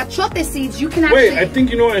so the achiote seeds, you can actually. Wait, I think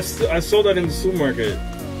you know. I saw that in the supermarket.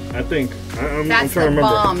 I think. I'm trying to remember.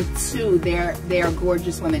 That's the bomb too. They're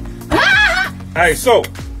gorgeous women. All right, so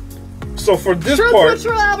for this part,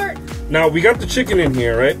 true, Albert. now we got the chicken in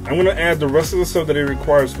here, right? I'm gonna add the rest of the stuff that it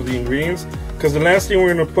requires for the ingredients, because the last thing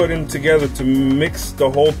we're gonna put in together to mix the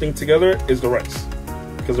whole thing together is the rice,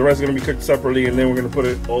 because the rice is gonna be cooked separately, and then we're gonna put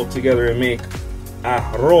it all together and make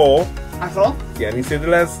arroz. Arroz? Yeah, and he said the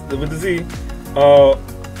last with the Z.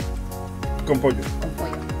 Con pollo. Con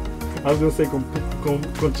pollo. I was gonna say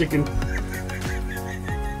con chicken.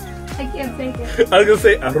 I can't take it. I was gonna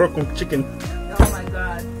say arroz con chicken. Oh my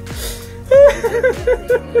god.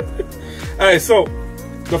 Alright, so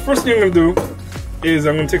the first thing I'm gonna do is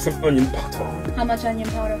I'm gonna take some onion powder. How much onion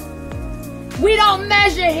powder? We don't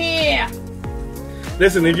measure here!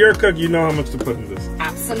 Listen, if you're a cook, you know how much to put in this.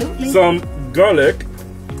 Absolutely. Some garlic.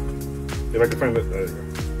 If I can find it. There you go.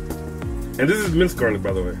 And this is minced garlic,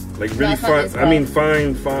 by the way. Like really fine. I mean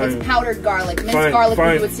fine. It's powdered garlic. Minced garlic,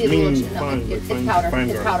 you would see the little. It's powder.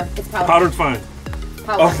 It's powder. It's powder. Powdered fine.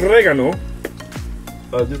 Powder. Oregano.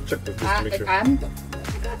 Just check this just to make sure. I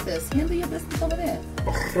got this. Handle your business over there.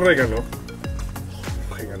 Oregano.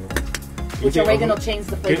 Which oregano changes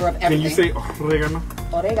the flavor of everything. Can you say oregano?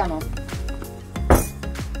 Oregano.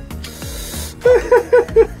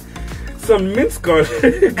 Some minced garlic.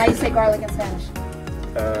 How do you say garlic in Spanish?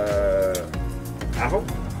 Ajo.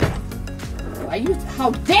 How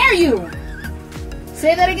dare you?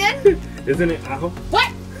 Say that again? Isn't it ajo?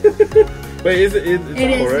 What? Wait, it's it ajo,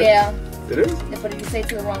 is, right? yeah. It is? Yeah, but if you say it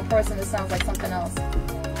to the wrong person, it sounds like something else.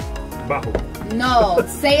 Bajo. No,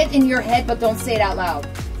 say it in your head, but don't say it out loud.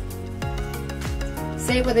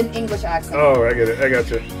 Say it with an English accent. Oh, I get it. I got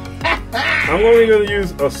you. I'm only going to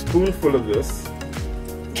use a spoonful of this.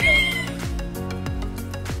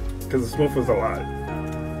 Because a spoonful is a lot.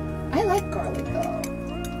 I like garlic, though.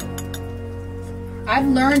 I've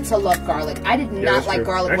learned to love garlic. I did not like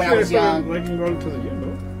garlic when I was young. Liking garlic to the end,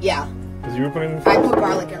 no? Yeah. Because you were putting I put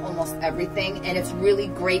garlic in almost everything, and it's really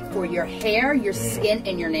great for your hair, your skin,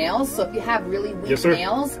 and your nails. So if you have really weak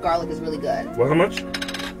nails, garlic is really good. Well, how much?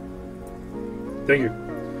 Thank you.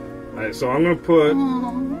 All right, so I'm going to put...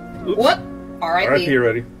 Whoop! R.I.P.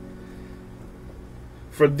 Ready.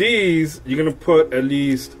 For these, you're going to put at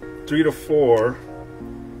least 3 to 4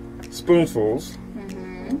 spoonfuls. If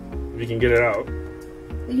you can get it out.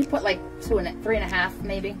 You put like 3.5,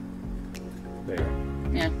 maybe. There you go.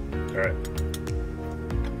 Yeah. All right.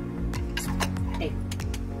 Hey,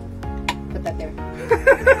 put that there.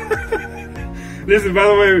 Listen, by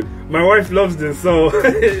the way, my wife loves this, so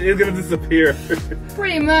it's gonna disappear.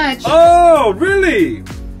 Pretty much. Oh, really?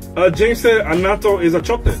 James said anato is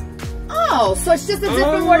achiote. Oh, so it's just a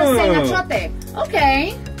different word of saying achiote.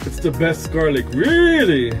 Okay. It's the best garlic,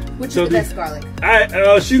 really. Which is the best garlic?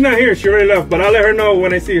 She's not here. She already left, but I'll let her know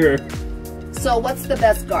when I see her. So what's the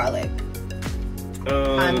best garlic?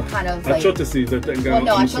 I'm kind of like... Achiote seeds, I think. Well,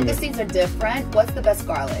 no, achiote seeds are different. What's the best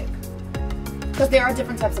garlic? Because there are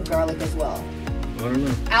different types of garlic as well. don't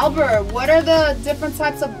know. Albert, what are the different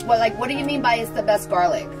types of what do you mean by it's the best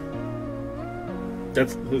garlic?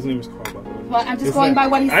 That's his name is Carl, by the way. Well, I'm just going by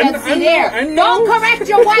what he said. See there. I know. Don't correct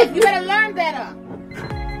your wife. You better learn better.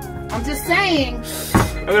 I'm just saying.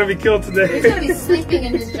 I'm gonna be killed today. He's gonna be sleeping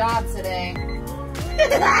in his job today.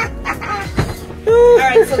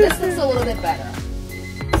 Alright, so this looks a little bit better.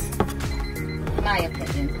 My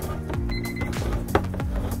opinion.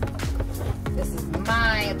 This is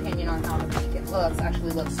my opinion on how the bacon looks.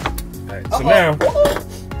 Actually looks. Alright, so now.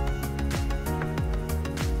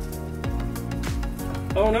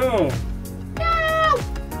 Oh no! No!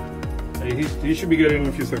 Hey, he should be getting in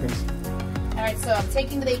a few seconds. Alright, so I'm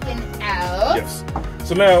taking the bacon out. Yes.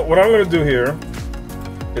 So now, what I'm going to do here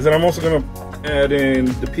is that I'm also going to add in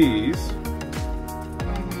the peas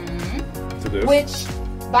to this. Which,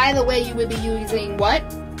 by the way, you would be using what?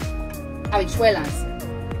 Habichuelas.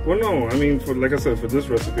 Well, no, I mean, for like I said, for this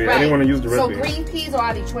recipe, Right. I didn't want to use the red So beans. green peas or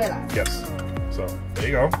habichuelas? Yes. So, there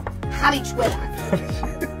you go. Habichuelas.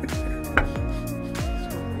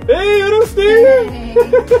 Hey, Arroz!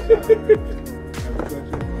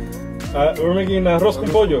 We're making arroz con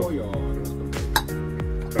pollo.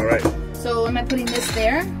 All right. So am I putting this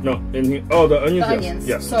there? No, in here. Oh, the onions. The onions.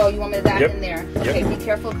 Yes. So you want me to add Yep. in there? Yep. Okay, be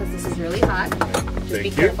careful because this is really hot. Just Thank be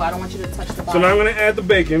you. careful. I don't want you to touch the bottom. So now I'm going to add the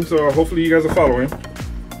bacon. So hopefully you guys are following.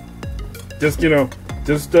 Just, you know,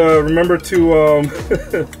 remember to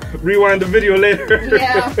rewind the video later.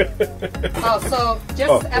 Yeah. Oh, so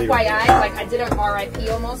just FYI, like I did an RIP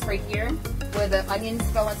almost right here, where the onions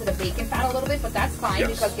fell into the bacon fat a little bit, but that's fine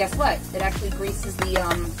because guess what? It actually greases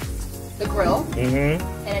the grill, and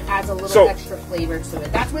it adds a little extra flavor to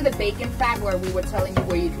it. That's where the bacon fat, where we were telling you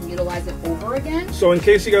where you can utilize it over again. So in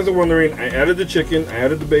case you guys are wondering, I added the chicken, I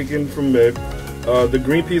added the bacon from Babe. The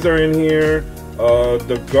green peas are in here.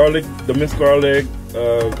 The garlic, the minced garlic.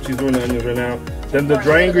 She's doing the onions right now. Then the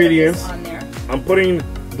dry ingredients. On there. I'm putting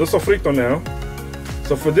the sofrito now.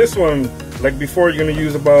 So for this one, like before, you're gonna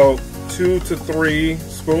use about 2 to 3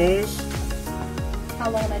 spoons. How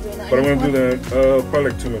long am I doing that? But I'm gonna do that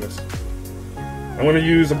probably like 2 minutes. I'm gonna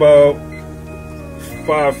use about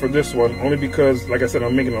 5 for this one, only because, like I said,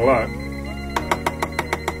 I'm making a lot.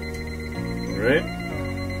 All right.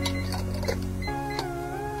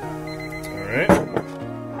 All right.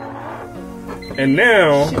 And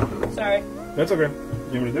now, sorry. That's okay.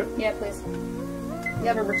 You want me to do it? Yeah, please. You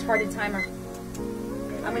have a retarded timer.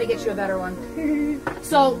 I'm gonna get you a better one.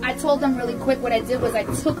 So I told them really quick what I did was I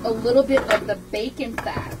took a little bit of the bacon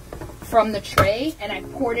fat from the tray and I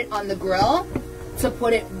poured it on the grill to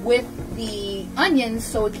put it with the onions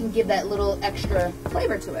so it can give that little extra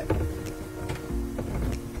flavor to it.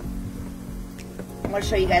 I'm gonna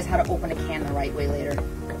show you guys how to open a can the right way later.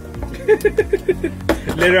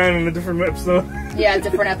 Later on in a different episode. Yeah, a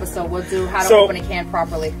different episode. We'll do how to open a can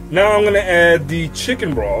properly. Now I'm gonna add the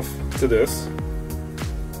chicken broth to this.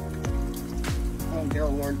 Oh dear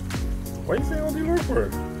Lord. Why are you saying oh dear Lord for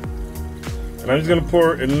it? And I'm just gonna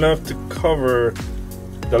pour enough to cover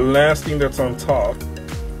the last thing that's on top.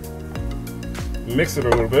 Mix it a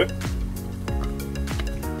little bit.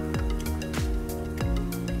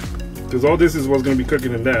 Because all this is what's gonna be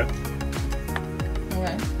cooking in that.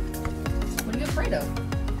 Okay. What are you afraid of?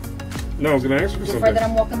 No, I was gonna ask you You something. afraid that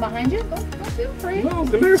I'm walking behind you? Don't feel afraid. No, I was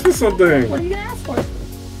gonna ask you something. What are you gonna ask for?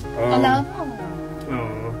 No.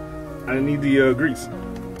 I need the grease.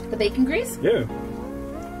 The bacon grease? Yeah.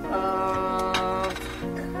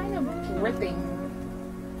 Kind of dripping.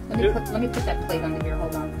 Let me put that plate under here.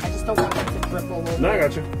 Hold on. I just don't want it to drip all over. No, I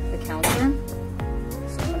got you. The counter. So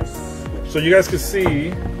I'm gonna switch. So you guys can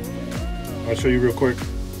see. I'll show you real quick.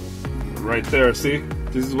 Right there. See,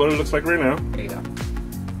 this is what it looks like right now. There you go.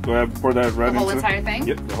 Go ahead and pour that right into The whole entire thing?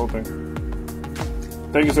 Yep, the whole thing.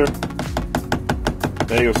 Thank you, sir.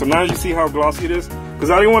 There you go. So now you see how glossy it is? Because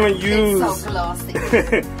I didn't want to use... It's so glossy.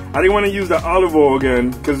 I didn't want to use the olive oil again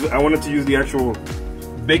because I wanted to use the actual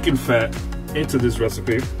bacon fat into this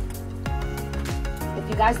recipe. If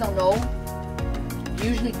you guys don't know,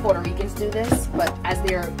 usually Puerto Ricans do this, but as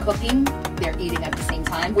they're cooking, they're eating at the same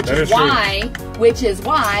time, which is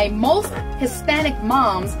why most Hispanic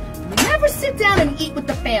moms never sit down and eat with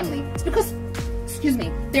the family. It's because, excuse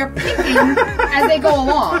me, they're picking as they go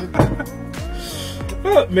along.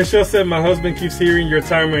 Oh, Michelle said my husband keeps hearing your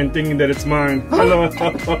timer and thinking that it's mine. Hello.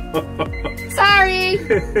 Sorry.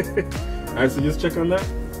 Alright, so just check on that.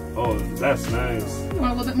 Oh, that's nice. You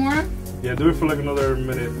want a little bit more? Yeah, do it for like another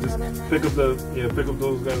minute. Just pick up those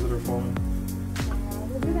guys that are falling.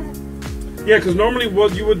 We'll do that. Yeah, because normally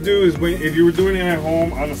what you would do is if you were doing it at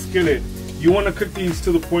home on a skillet, you want to cook these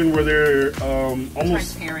to the point where they're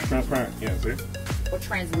almost transparent. Transparent, yeah, see? Or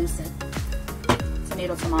translucent.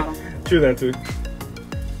 tomato. True that too. So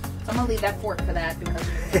I'm gonna leave that fork for that because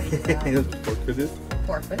Fork for this.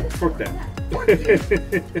 Fork for this. Fork that.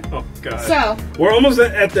 Oh God. So we're almost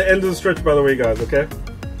at the end of the stretch, by the way, guys. Okay.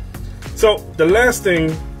 So the last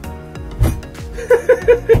thing.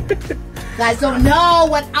 Guys don't know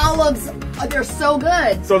what olives. They're so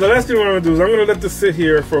good. So the last thing we're gonna do is I'm gonna let this sit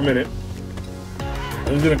here for a minute.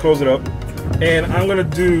 I'm just gonna close it up, and I'm gonna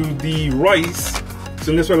do the rice. So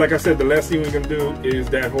in this way, like I said, the last thing we're gonna do is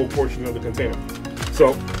that whole portion of the container.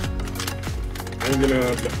 So I'm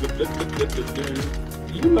gonna.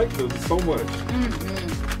 You like those so much.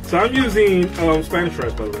 Mm-hmm. So I'm using Spanish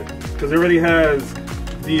rice, by the way, because it already has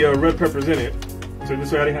the red peppers in it. So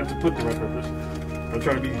this way I didn't have to put the red peppers. I'm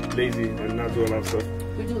trying to be lazy and not do a lot of stuff.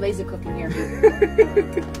 We do lazy cooking here.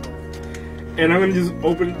 And I'm gonna just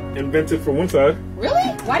open and vent it for one side.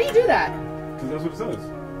 Really? Why do you do that? Because that's what it says.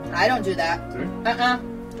 I don't do that. See?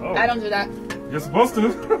 Oh. I don't do that. You're supposed to.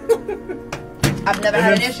 I've never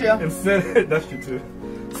had an issue. Instead, that's true too.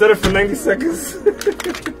 Set it for 90 seconds.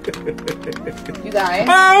 You guys.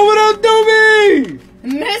 Oh, what up, Doobie?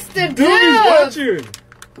 Mr. Doobie's watching.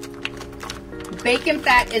 Bacon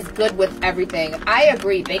fat is good with everything. I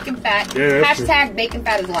agree. Bacon fat. Yeah, hashtag true. Bacon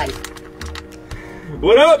fat is life.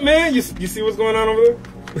 What up, man? You see what's going on over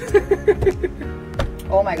there?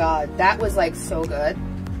 Oh my God, that was like so good.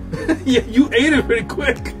 Yeah, you ate it pretty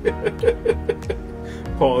quick.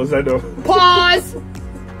 Pause. I know. Pause.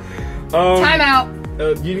 Time out.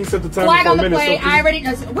 You didn't set the time Flag for on a the minute. plate. So I already.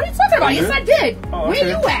 What are you talking about? Yes, I did. Oh, Where okay.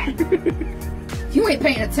 you at? You ain't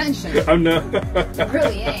paying attention. I'm not. You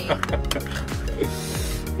really ain't.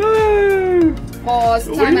 Pause.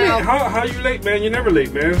 Time out. How you late, man? You're never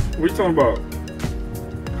late, man. What are you talking about?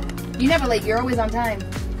 You never late. You're always on time.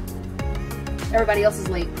 Everybody else is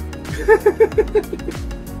late.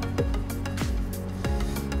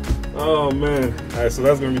 Oh man. Alright, so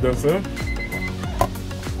that's gonna be done soon.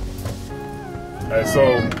 Alright, so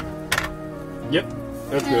yep,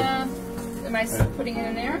 that's good. Am I putting it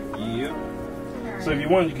in there? Yep. Right. So if you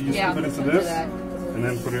want, you can just put it into this and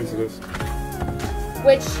then put it into this.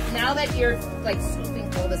 Which now that you're like scooping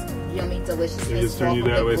all this yummy deliciousness just turn you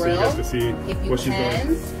that way grill, so you guys can see what she's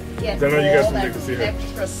doing. Get I know you guys all can that to see her.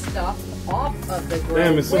 extra stuff off of the grill.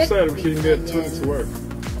 Damn, it's so sad we can't get to work.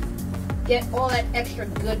 Get all that extra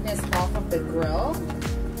goodness off of the grill.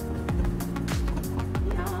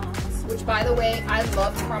 Yes. Which, by the way, I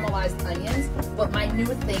love caramelized onions, but my new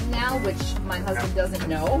thing now, which my husband doesn't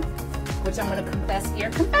know, which I'm going to confess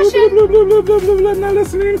here. Confession! Not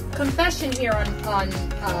listening. Confession here on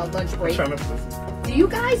lunch break. Do you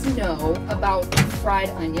guys know about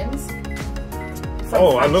fried onions?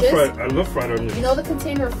 Oh, I love fried onions. You know the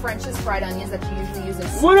container of French's fried onions that you usually use in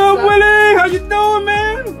soup? What up, Willie? How you doing,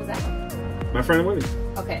 man? What's that? My friend Willie.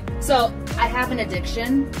 Okay, so I have an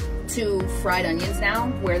addiction to fried onions now,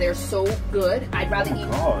 where they're so good. I'd rather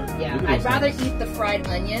I'd rather eat the fried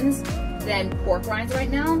onions than pork rinds right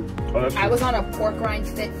now. Oh, that's true. I was on a pork rind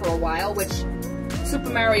fit for a while, which Super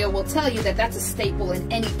Mario will tell you that's a staple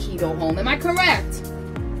in any keto home. Am I correct?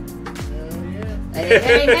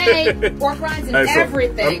 Hey, pork rinds and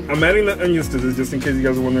everything. I'm adding the onions to this just in case you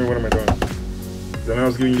guys are wondering what am I doing. Then I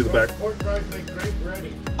was giving you the back. Pork rinds make great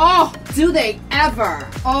breading. Oh, do they ever?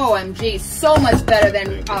 OMG, so much better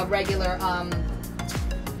than regular,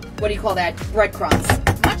 what do you call that? Breadcrumbs.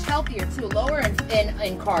 Much healthier too, lower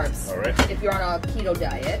in carbs. All right. If you're on a keto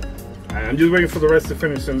diet. I'm just waiting for the rest to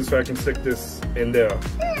finish so I can stick this in there.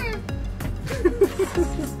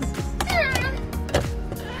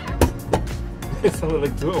 It sounded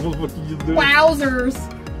like almost what you just did. Wowzers.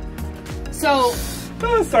 So.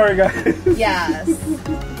 Oh, sorry, guys. Yes.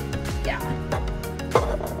 Yeah.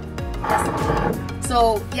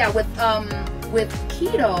 So yeah, with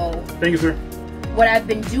keto. Thank you, sir. What I've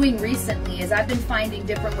been doing recently is I've been finding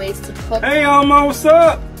different ways to cook. Hey, Alma, what's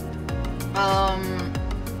up?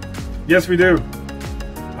 Yes, we do.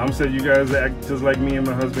 I'm saying you guys act just like me and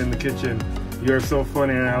my husband in the kitchen. You're so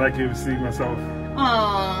funny, and I like you to see myself.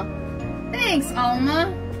 Aw. Thanks,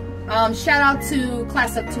 Alma. Shout out to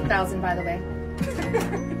Class of 2000, by the way.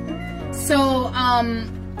 So,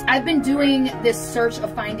 I've been doing this search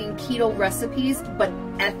of finding keto recipes, but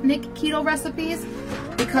ethnic keto recipes,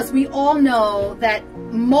 because we all know that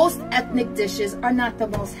most ethnic dishes are not the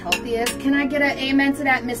most healthiest. Can I get an amen to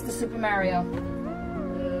that, Mr. Super Mario?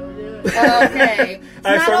 Okay. It's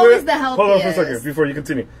not always the healthiest. Hold on for a second before you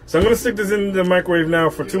continue. So I'm going to stick this in the microwave now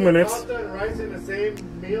for 2 minutes. Pasta and rice in the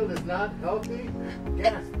same meal is not healthy?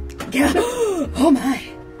 Yes. Yeah. Oh my.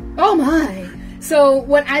 Oh my. So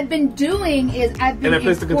what I've been doing is I've been And I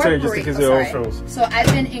placed the container just in case it all shows. So I've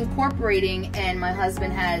been incorporating, and my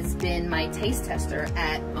husband has been my taste tester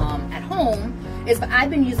at home. I've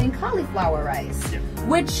been using cauliflower rice,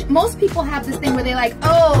 which most people have this thing where they're like,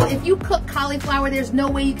 oh, if you cook cauliflower, there's no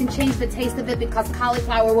way you can change the taste of it because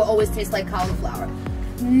cauliflower will always taste like cauliflower.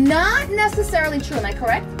 Not necessarily true. Am I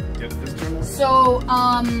correct? Yep, that's true. So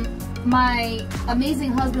my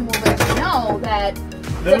amazing husband will let you know that.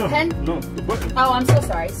 No, the button. Oh, I'm so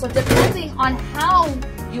sorry. So depending on how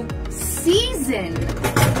you season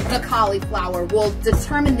the cauliflower will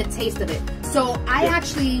determine the taste of it. So I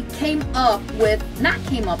actually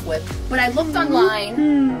but I looked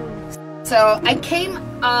online. So I came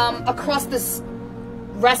across this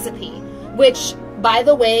recipe, which, by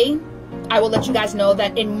the way, I will let you guys know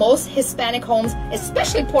that in most Hispanic homes,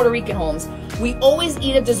 especially Puerto Rican homes, we always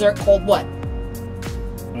eat a dessert called what?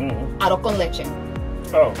 Arroz con leche.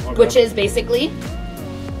 Oh, okay. Which is basically,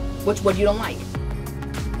 what you don't like?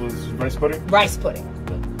 Was rice pudding? Rice pudding.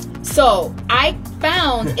 So I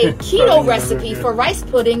found a keto recipe for rice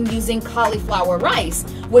pudding using cauliflower rice,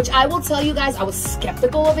 which I will tell you guys, I was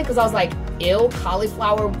skeptical of it because I was like, ew,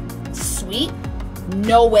 cauliflower sweet?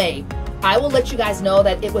 No way. I will let you guys know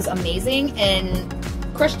that it was amazing, and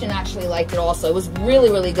Christian actually liked it also. It was really,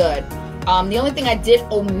 really good. The only thing I did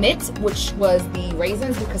omit, which was the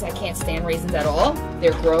raisins, because I can't stand raisins at all.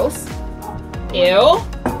 They're gross. Ew.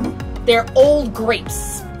 They're old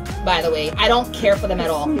grapes, by the way. I don't care for them at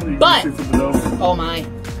all. But, oh my.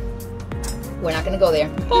 We're not going to go there.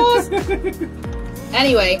 Pause.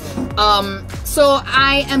 Anyway, so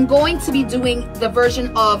I am going to be doing the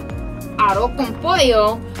version of Arroz con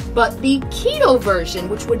Pollo, but the keto version,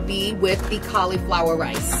 which would be with the cauliflower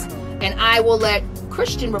rice. And I will let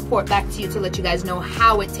Christian report back to you to let you guys know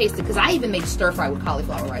how it tasted, because I even made stir fry with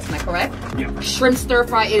cauliflower rice. Am I correct? Yeah. Shrimp stir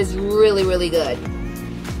fry is really, really good.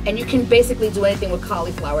 And you can basically do anything with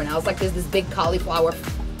cauliflower now. It's like there's this big cauliflower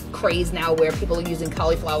craze now where people are using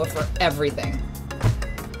cauliflower for everything.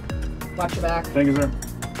 Watch your back. Thank you, sir.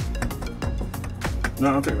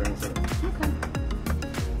 No, I'll take it. Okay.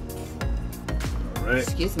 All right.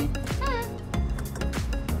 Excuse me.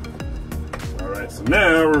 All right, so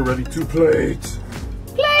now we're ready to plate.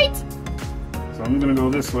 Plate! So I'm gonna go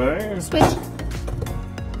this way. Switch. I'm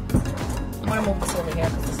gonna move this over here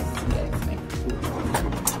because this is getting to me.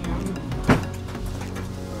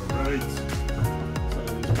 Alright. So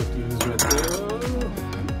let's put these right there.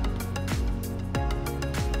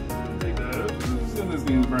 Take those, and this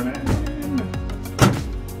thing's burning.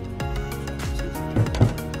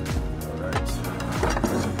 Alright.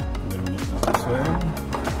 I'm gonna move this way.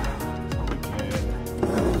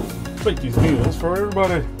 Plate these meals for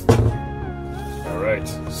everybody. Alright,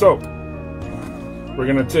 so we're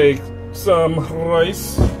gonna take some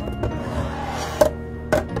rice.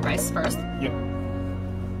 Rice first. Yep.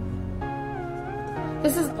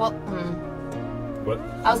 This is, well, What?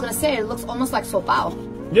 I was gonna say, it looks almost like sopao.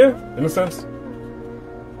 Yeah, in a sense.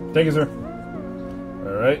 Thank you, sir.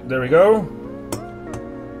 Alright, there we go.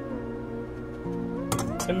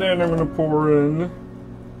 And then I'm gonna pour in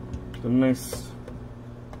the nice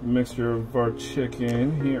mixture of our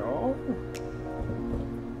chicken here.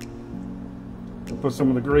 We'll put some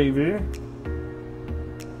of the gravy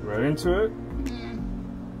right into it.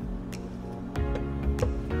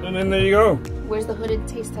 And then there you go. Where's the hooded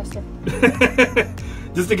taste tester?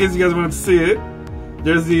 Just in case you guys wanted to see it,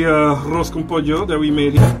 there's the arroz con pollo that we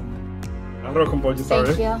made here. Arroz con pollo,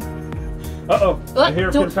 sorry. Thank you. Uh-oh. I hear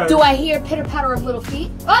pitter-patter. Do I hear pitter-patter of little feet?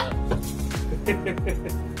 Oh!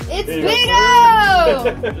 It's Vito!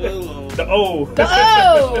 The O. The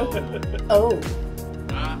O! Oh.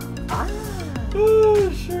 Oh,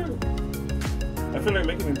 shoot. I feel like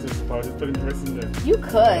making it into a spot, just putting the rest in there. You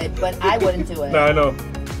could, but I wouldn't do it. No, I know.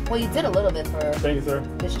 Well, you did a little bit for Thank you, sir.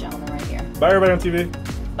 this gentleman right here. Bye, everybody on TV.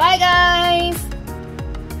 Bye, guys!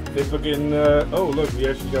 Facebook and, oh, look, we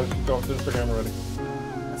actually got off to Instagram already.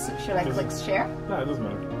 So should I click share? No, it doesn't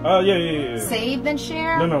matter. Oh, yeah. Save then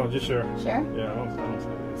share? No, just share. Share? Yeah, I don't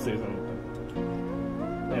say something.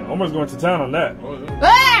 Man, almost going to town on that.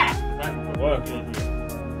 Ah! What?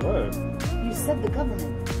 What? You said the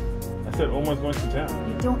government. I said almost going to town.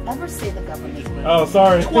 You don't ever say the government. Oh,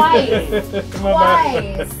 sorry. Twice.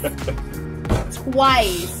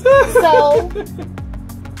 Twice. So,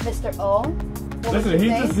 Mr. O, what listen, was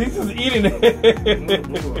he's just eating it.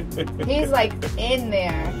 He's like in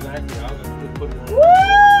there. Woo!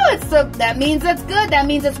 It's so, that means it's good. That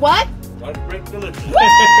means it's what? Lunch break delicious. Woo!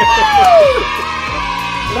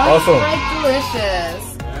 Lunch Awesome. break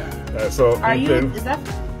delicious. So Are you? Ethan, Is that?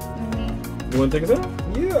 you want to take us out?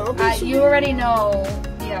 Yeah, I'll be sure. You already know.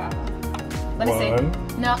 Yeah. Let me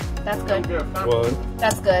see. No, that's good. One.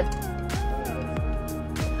 That's good.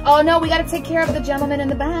 Oh no, we got to take care of the gentleman in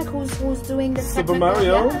the back who's doing the Super technical.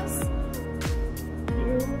 Mario. Yes.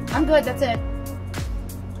 I'm good. That's it.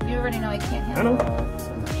 You already know I can't handle. I know.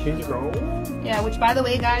 Change it all. Yeah, which by the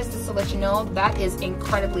way, guys, just to let you know, that is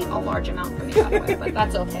incredibly a large amount for me, by the way. But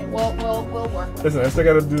that's okay. We'll work with it. Listen, I still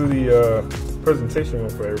got to do the presentation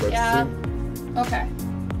one for everybody to see. Okay.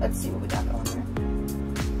 Let's see what we got going here.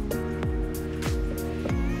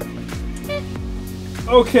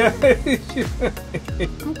 Okay.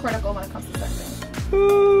 I'm critical when it comes to sex.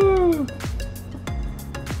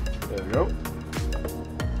 There we go.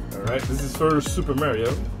 Alright, this is for Super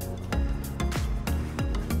Mario.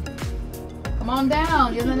 Come on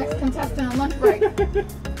down. You're the next contestant on lunch break.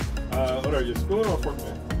 What are you, spoon or fork,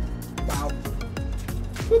 man? Wow.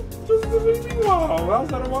 This is a baby wow. How's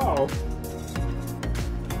that a wow?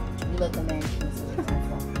 You let the man choose.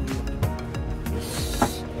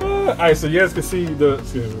 Alright, so you guys can see the.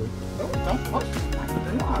 Excuse me. Don't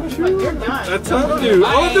push me. You're done. I told you.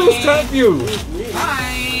 All I do is tap you.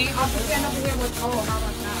 Bye. I'll just stand over here with. Oh, how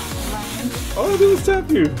about that? All I do is tap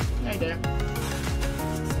you. Hey there.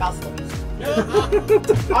 Spousal abuse.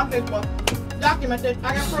 On Facebook. Documented. I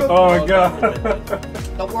got proof. Oh my god.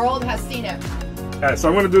 The world has seen it. Alright, so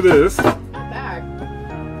I'm gonna do this Not bad.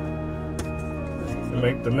 to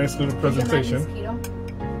make the nice little presentation.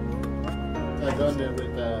 I done it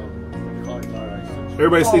with cauliflower.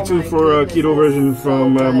 Everybody stay tuned for a keto version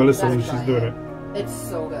from Melissa when she's doing it. It's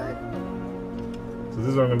so good. So this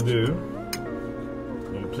is what I'm gonna do.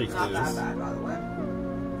 I'm gonna plate Not that this. bad, by the way.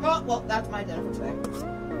 Oh, well, that's my dinner for today.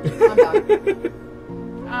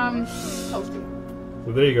 I'm done. Toasty.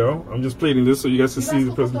 So there you go. I'm just plating this so you guys can see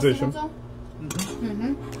the presentation.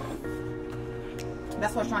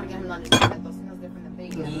 That's what I was trying to get him to understand. That tostitos different than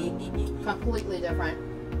bacon. Completely different.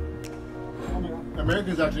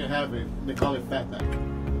 Americans actually have it. They call it fatback.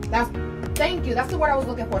 Thank you. That's the word I was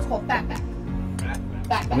looking for. It's called fatback.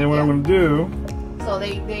 Fatback. And then what I'm gonna do So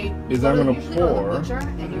they is you I'm gonna usually go to the pour. butcher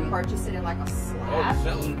and you purchase it in like a slab.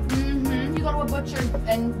 You go to a butcher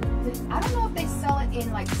and I don't know if they sell it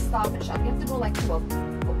in like Stop and Shop. You have to go like to a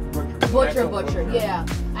butcher. Yeah.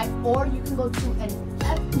 Or you can go to an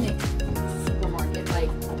ethnic supermarket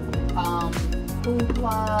like Food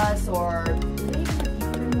Plus or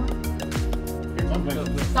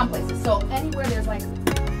some places. So anywhere there's like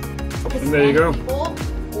And there you go. people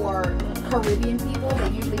or Caribbean people, they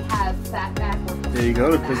usually have fatback. There you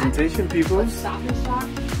go, the presentation, people. Stop and Shop.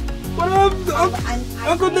 What up,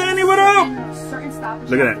 Uncle Danny? What up? Certain Stop and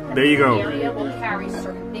Look at Shop that. There you go. area will carry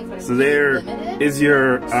certain things, but it's So there limited. is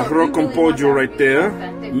your So if arroz you con really want pollo that right there.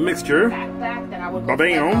 authentic Mixture. fatback, then I would go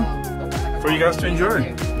Ba-bam. for For you guys to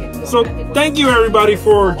enjoy. So thank you everybody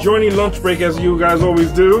for joining lunch break as you guys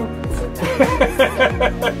always do.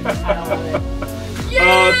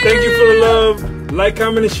 Thank you for the love. Like,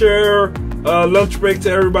 comment, and share. Lunch break to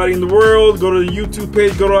everybody in the world. Go to the YouTube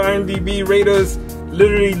page. Go to IMDb. Rate us.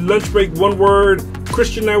 Literally lunch break, one word.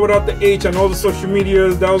 Cristianknight without the H on all the social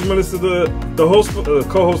medias. That was Melissa, the host,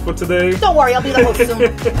 co-host for today. Don't worry, I'll be the host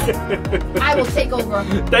soon. I will take over.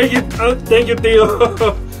 Thank you, Theo.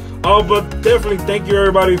 But definitely thank you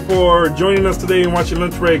everybody for joining us today and watching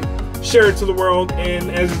lunch break. Share it to the world, and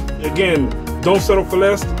as again, don't settle for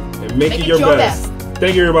less and make it your best.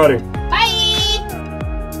 Thank you everybody.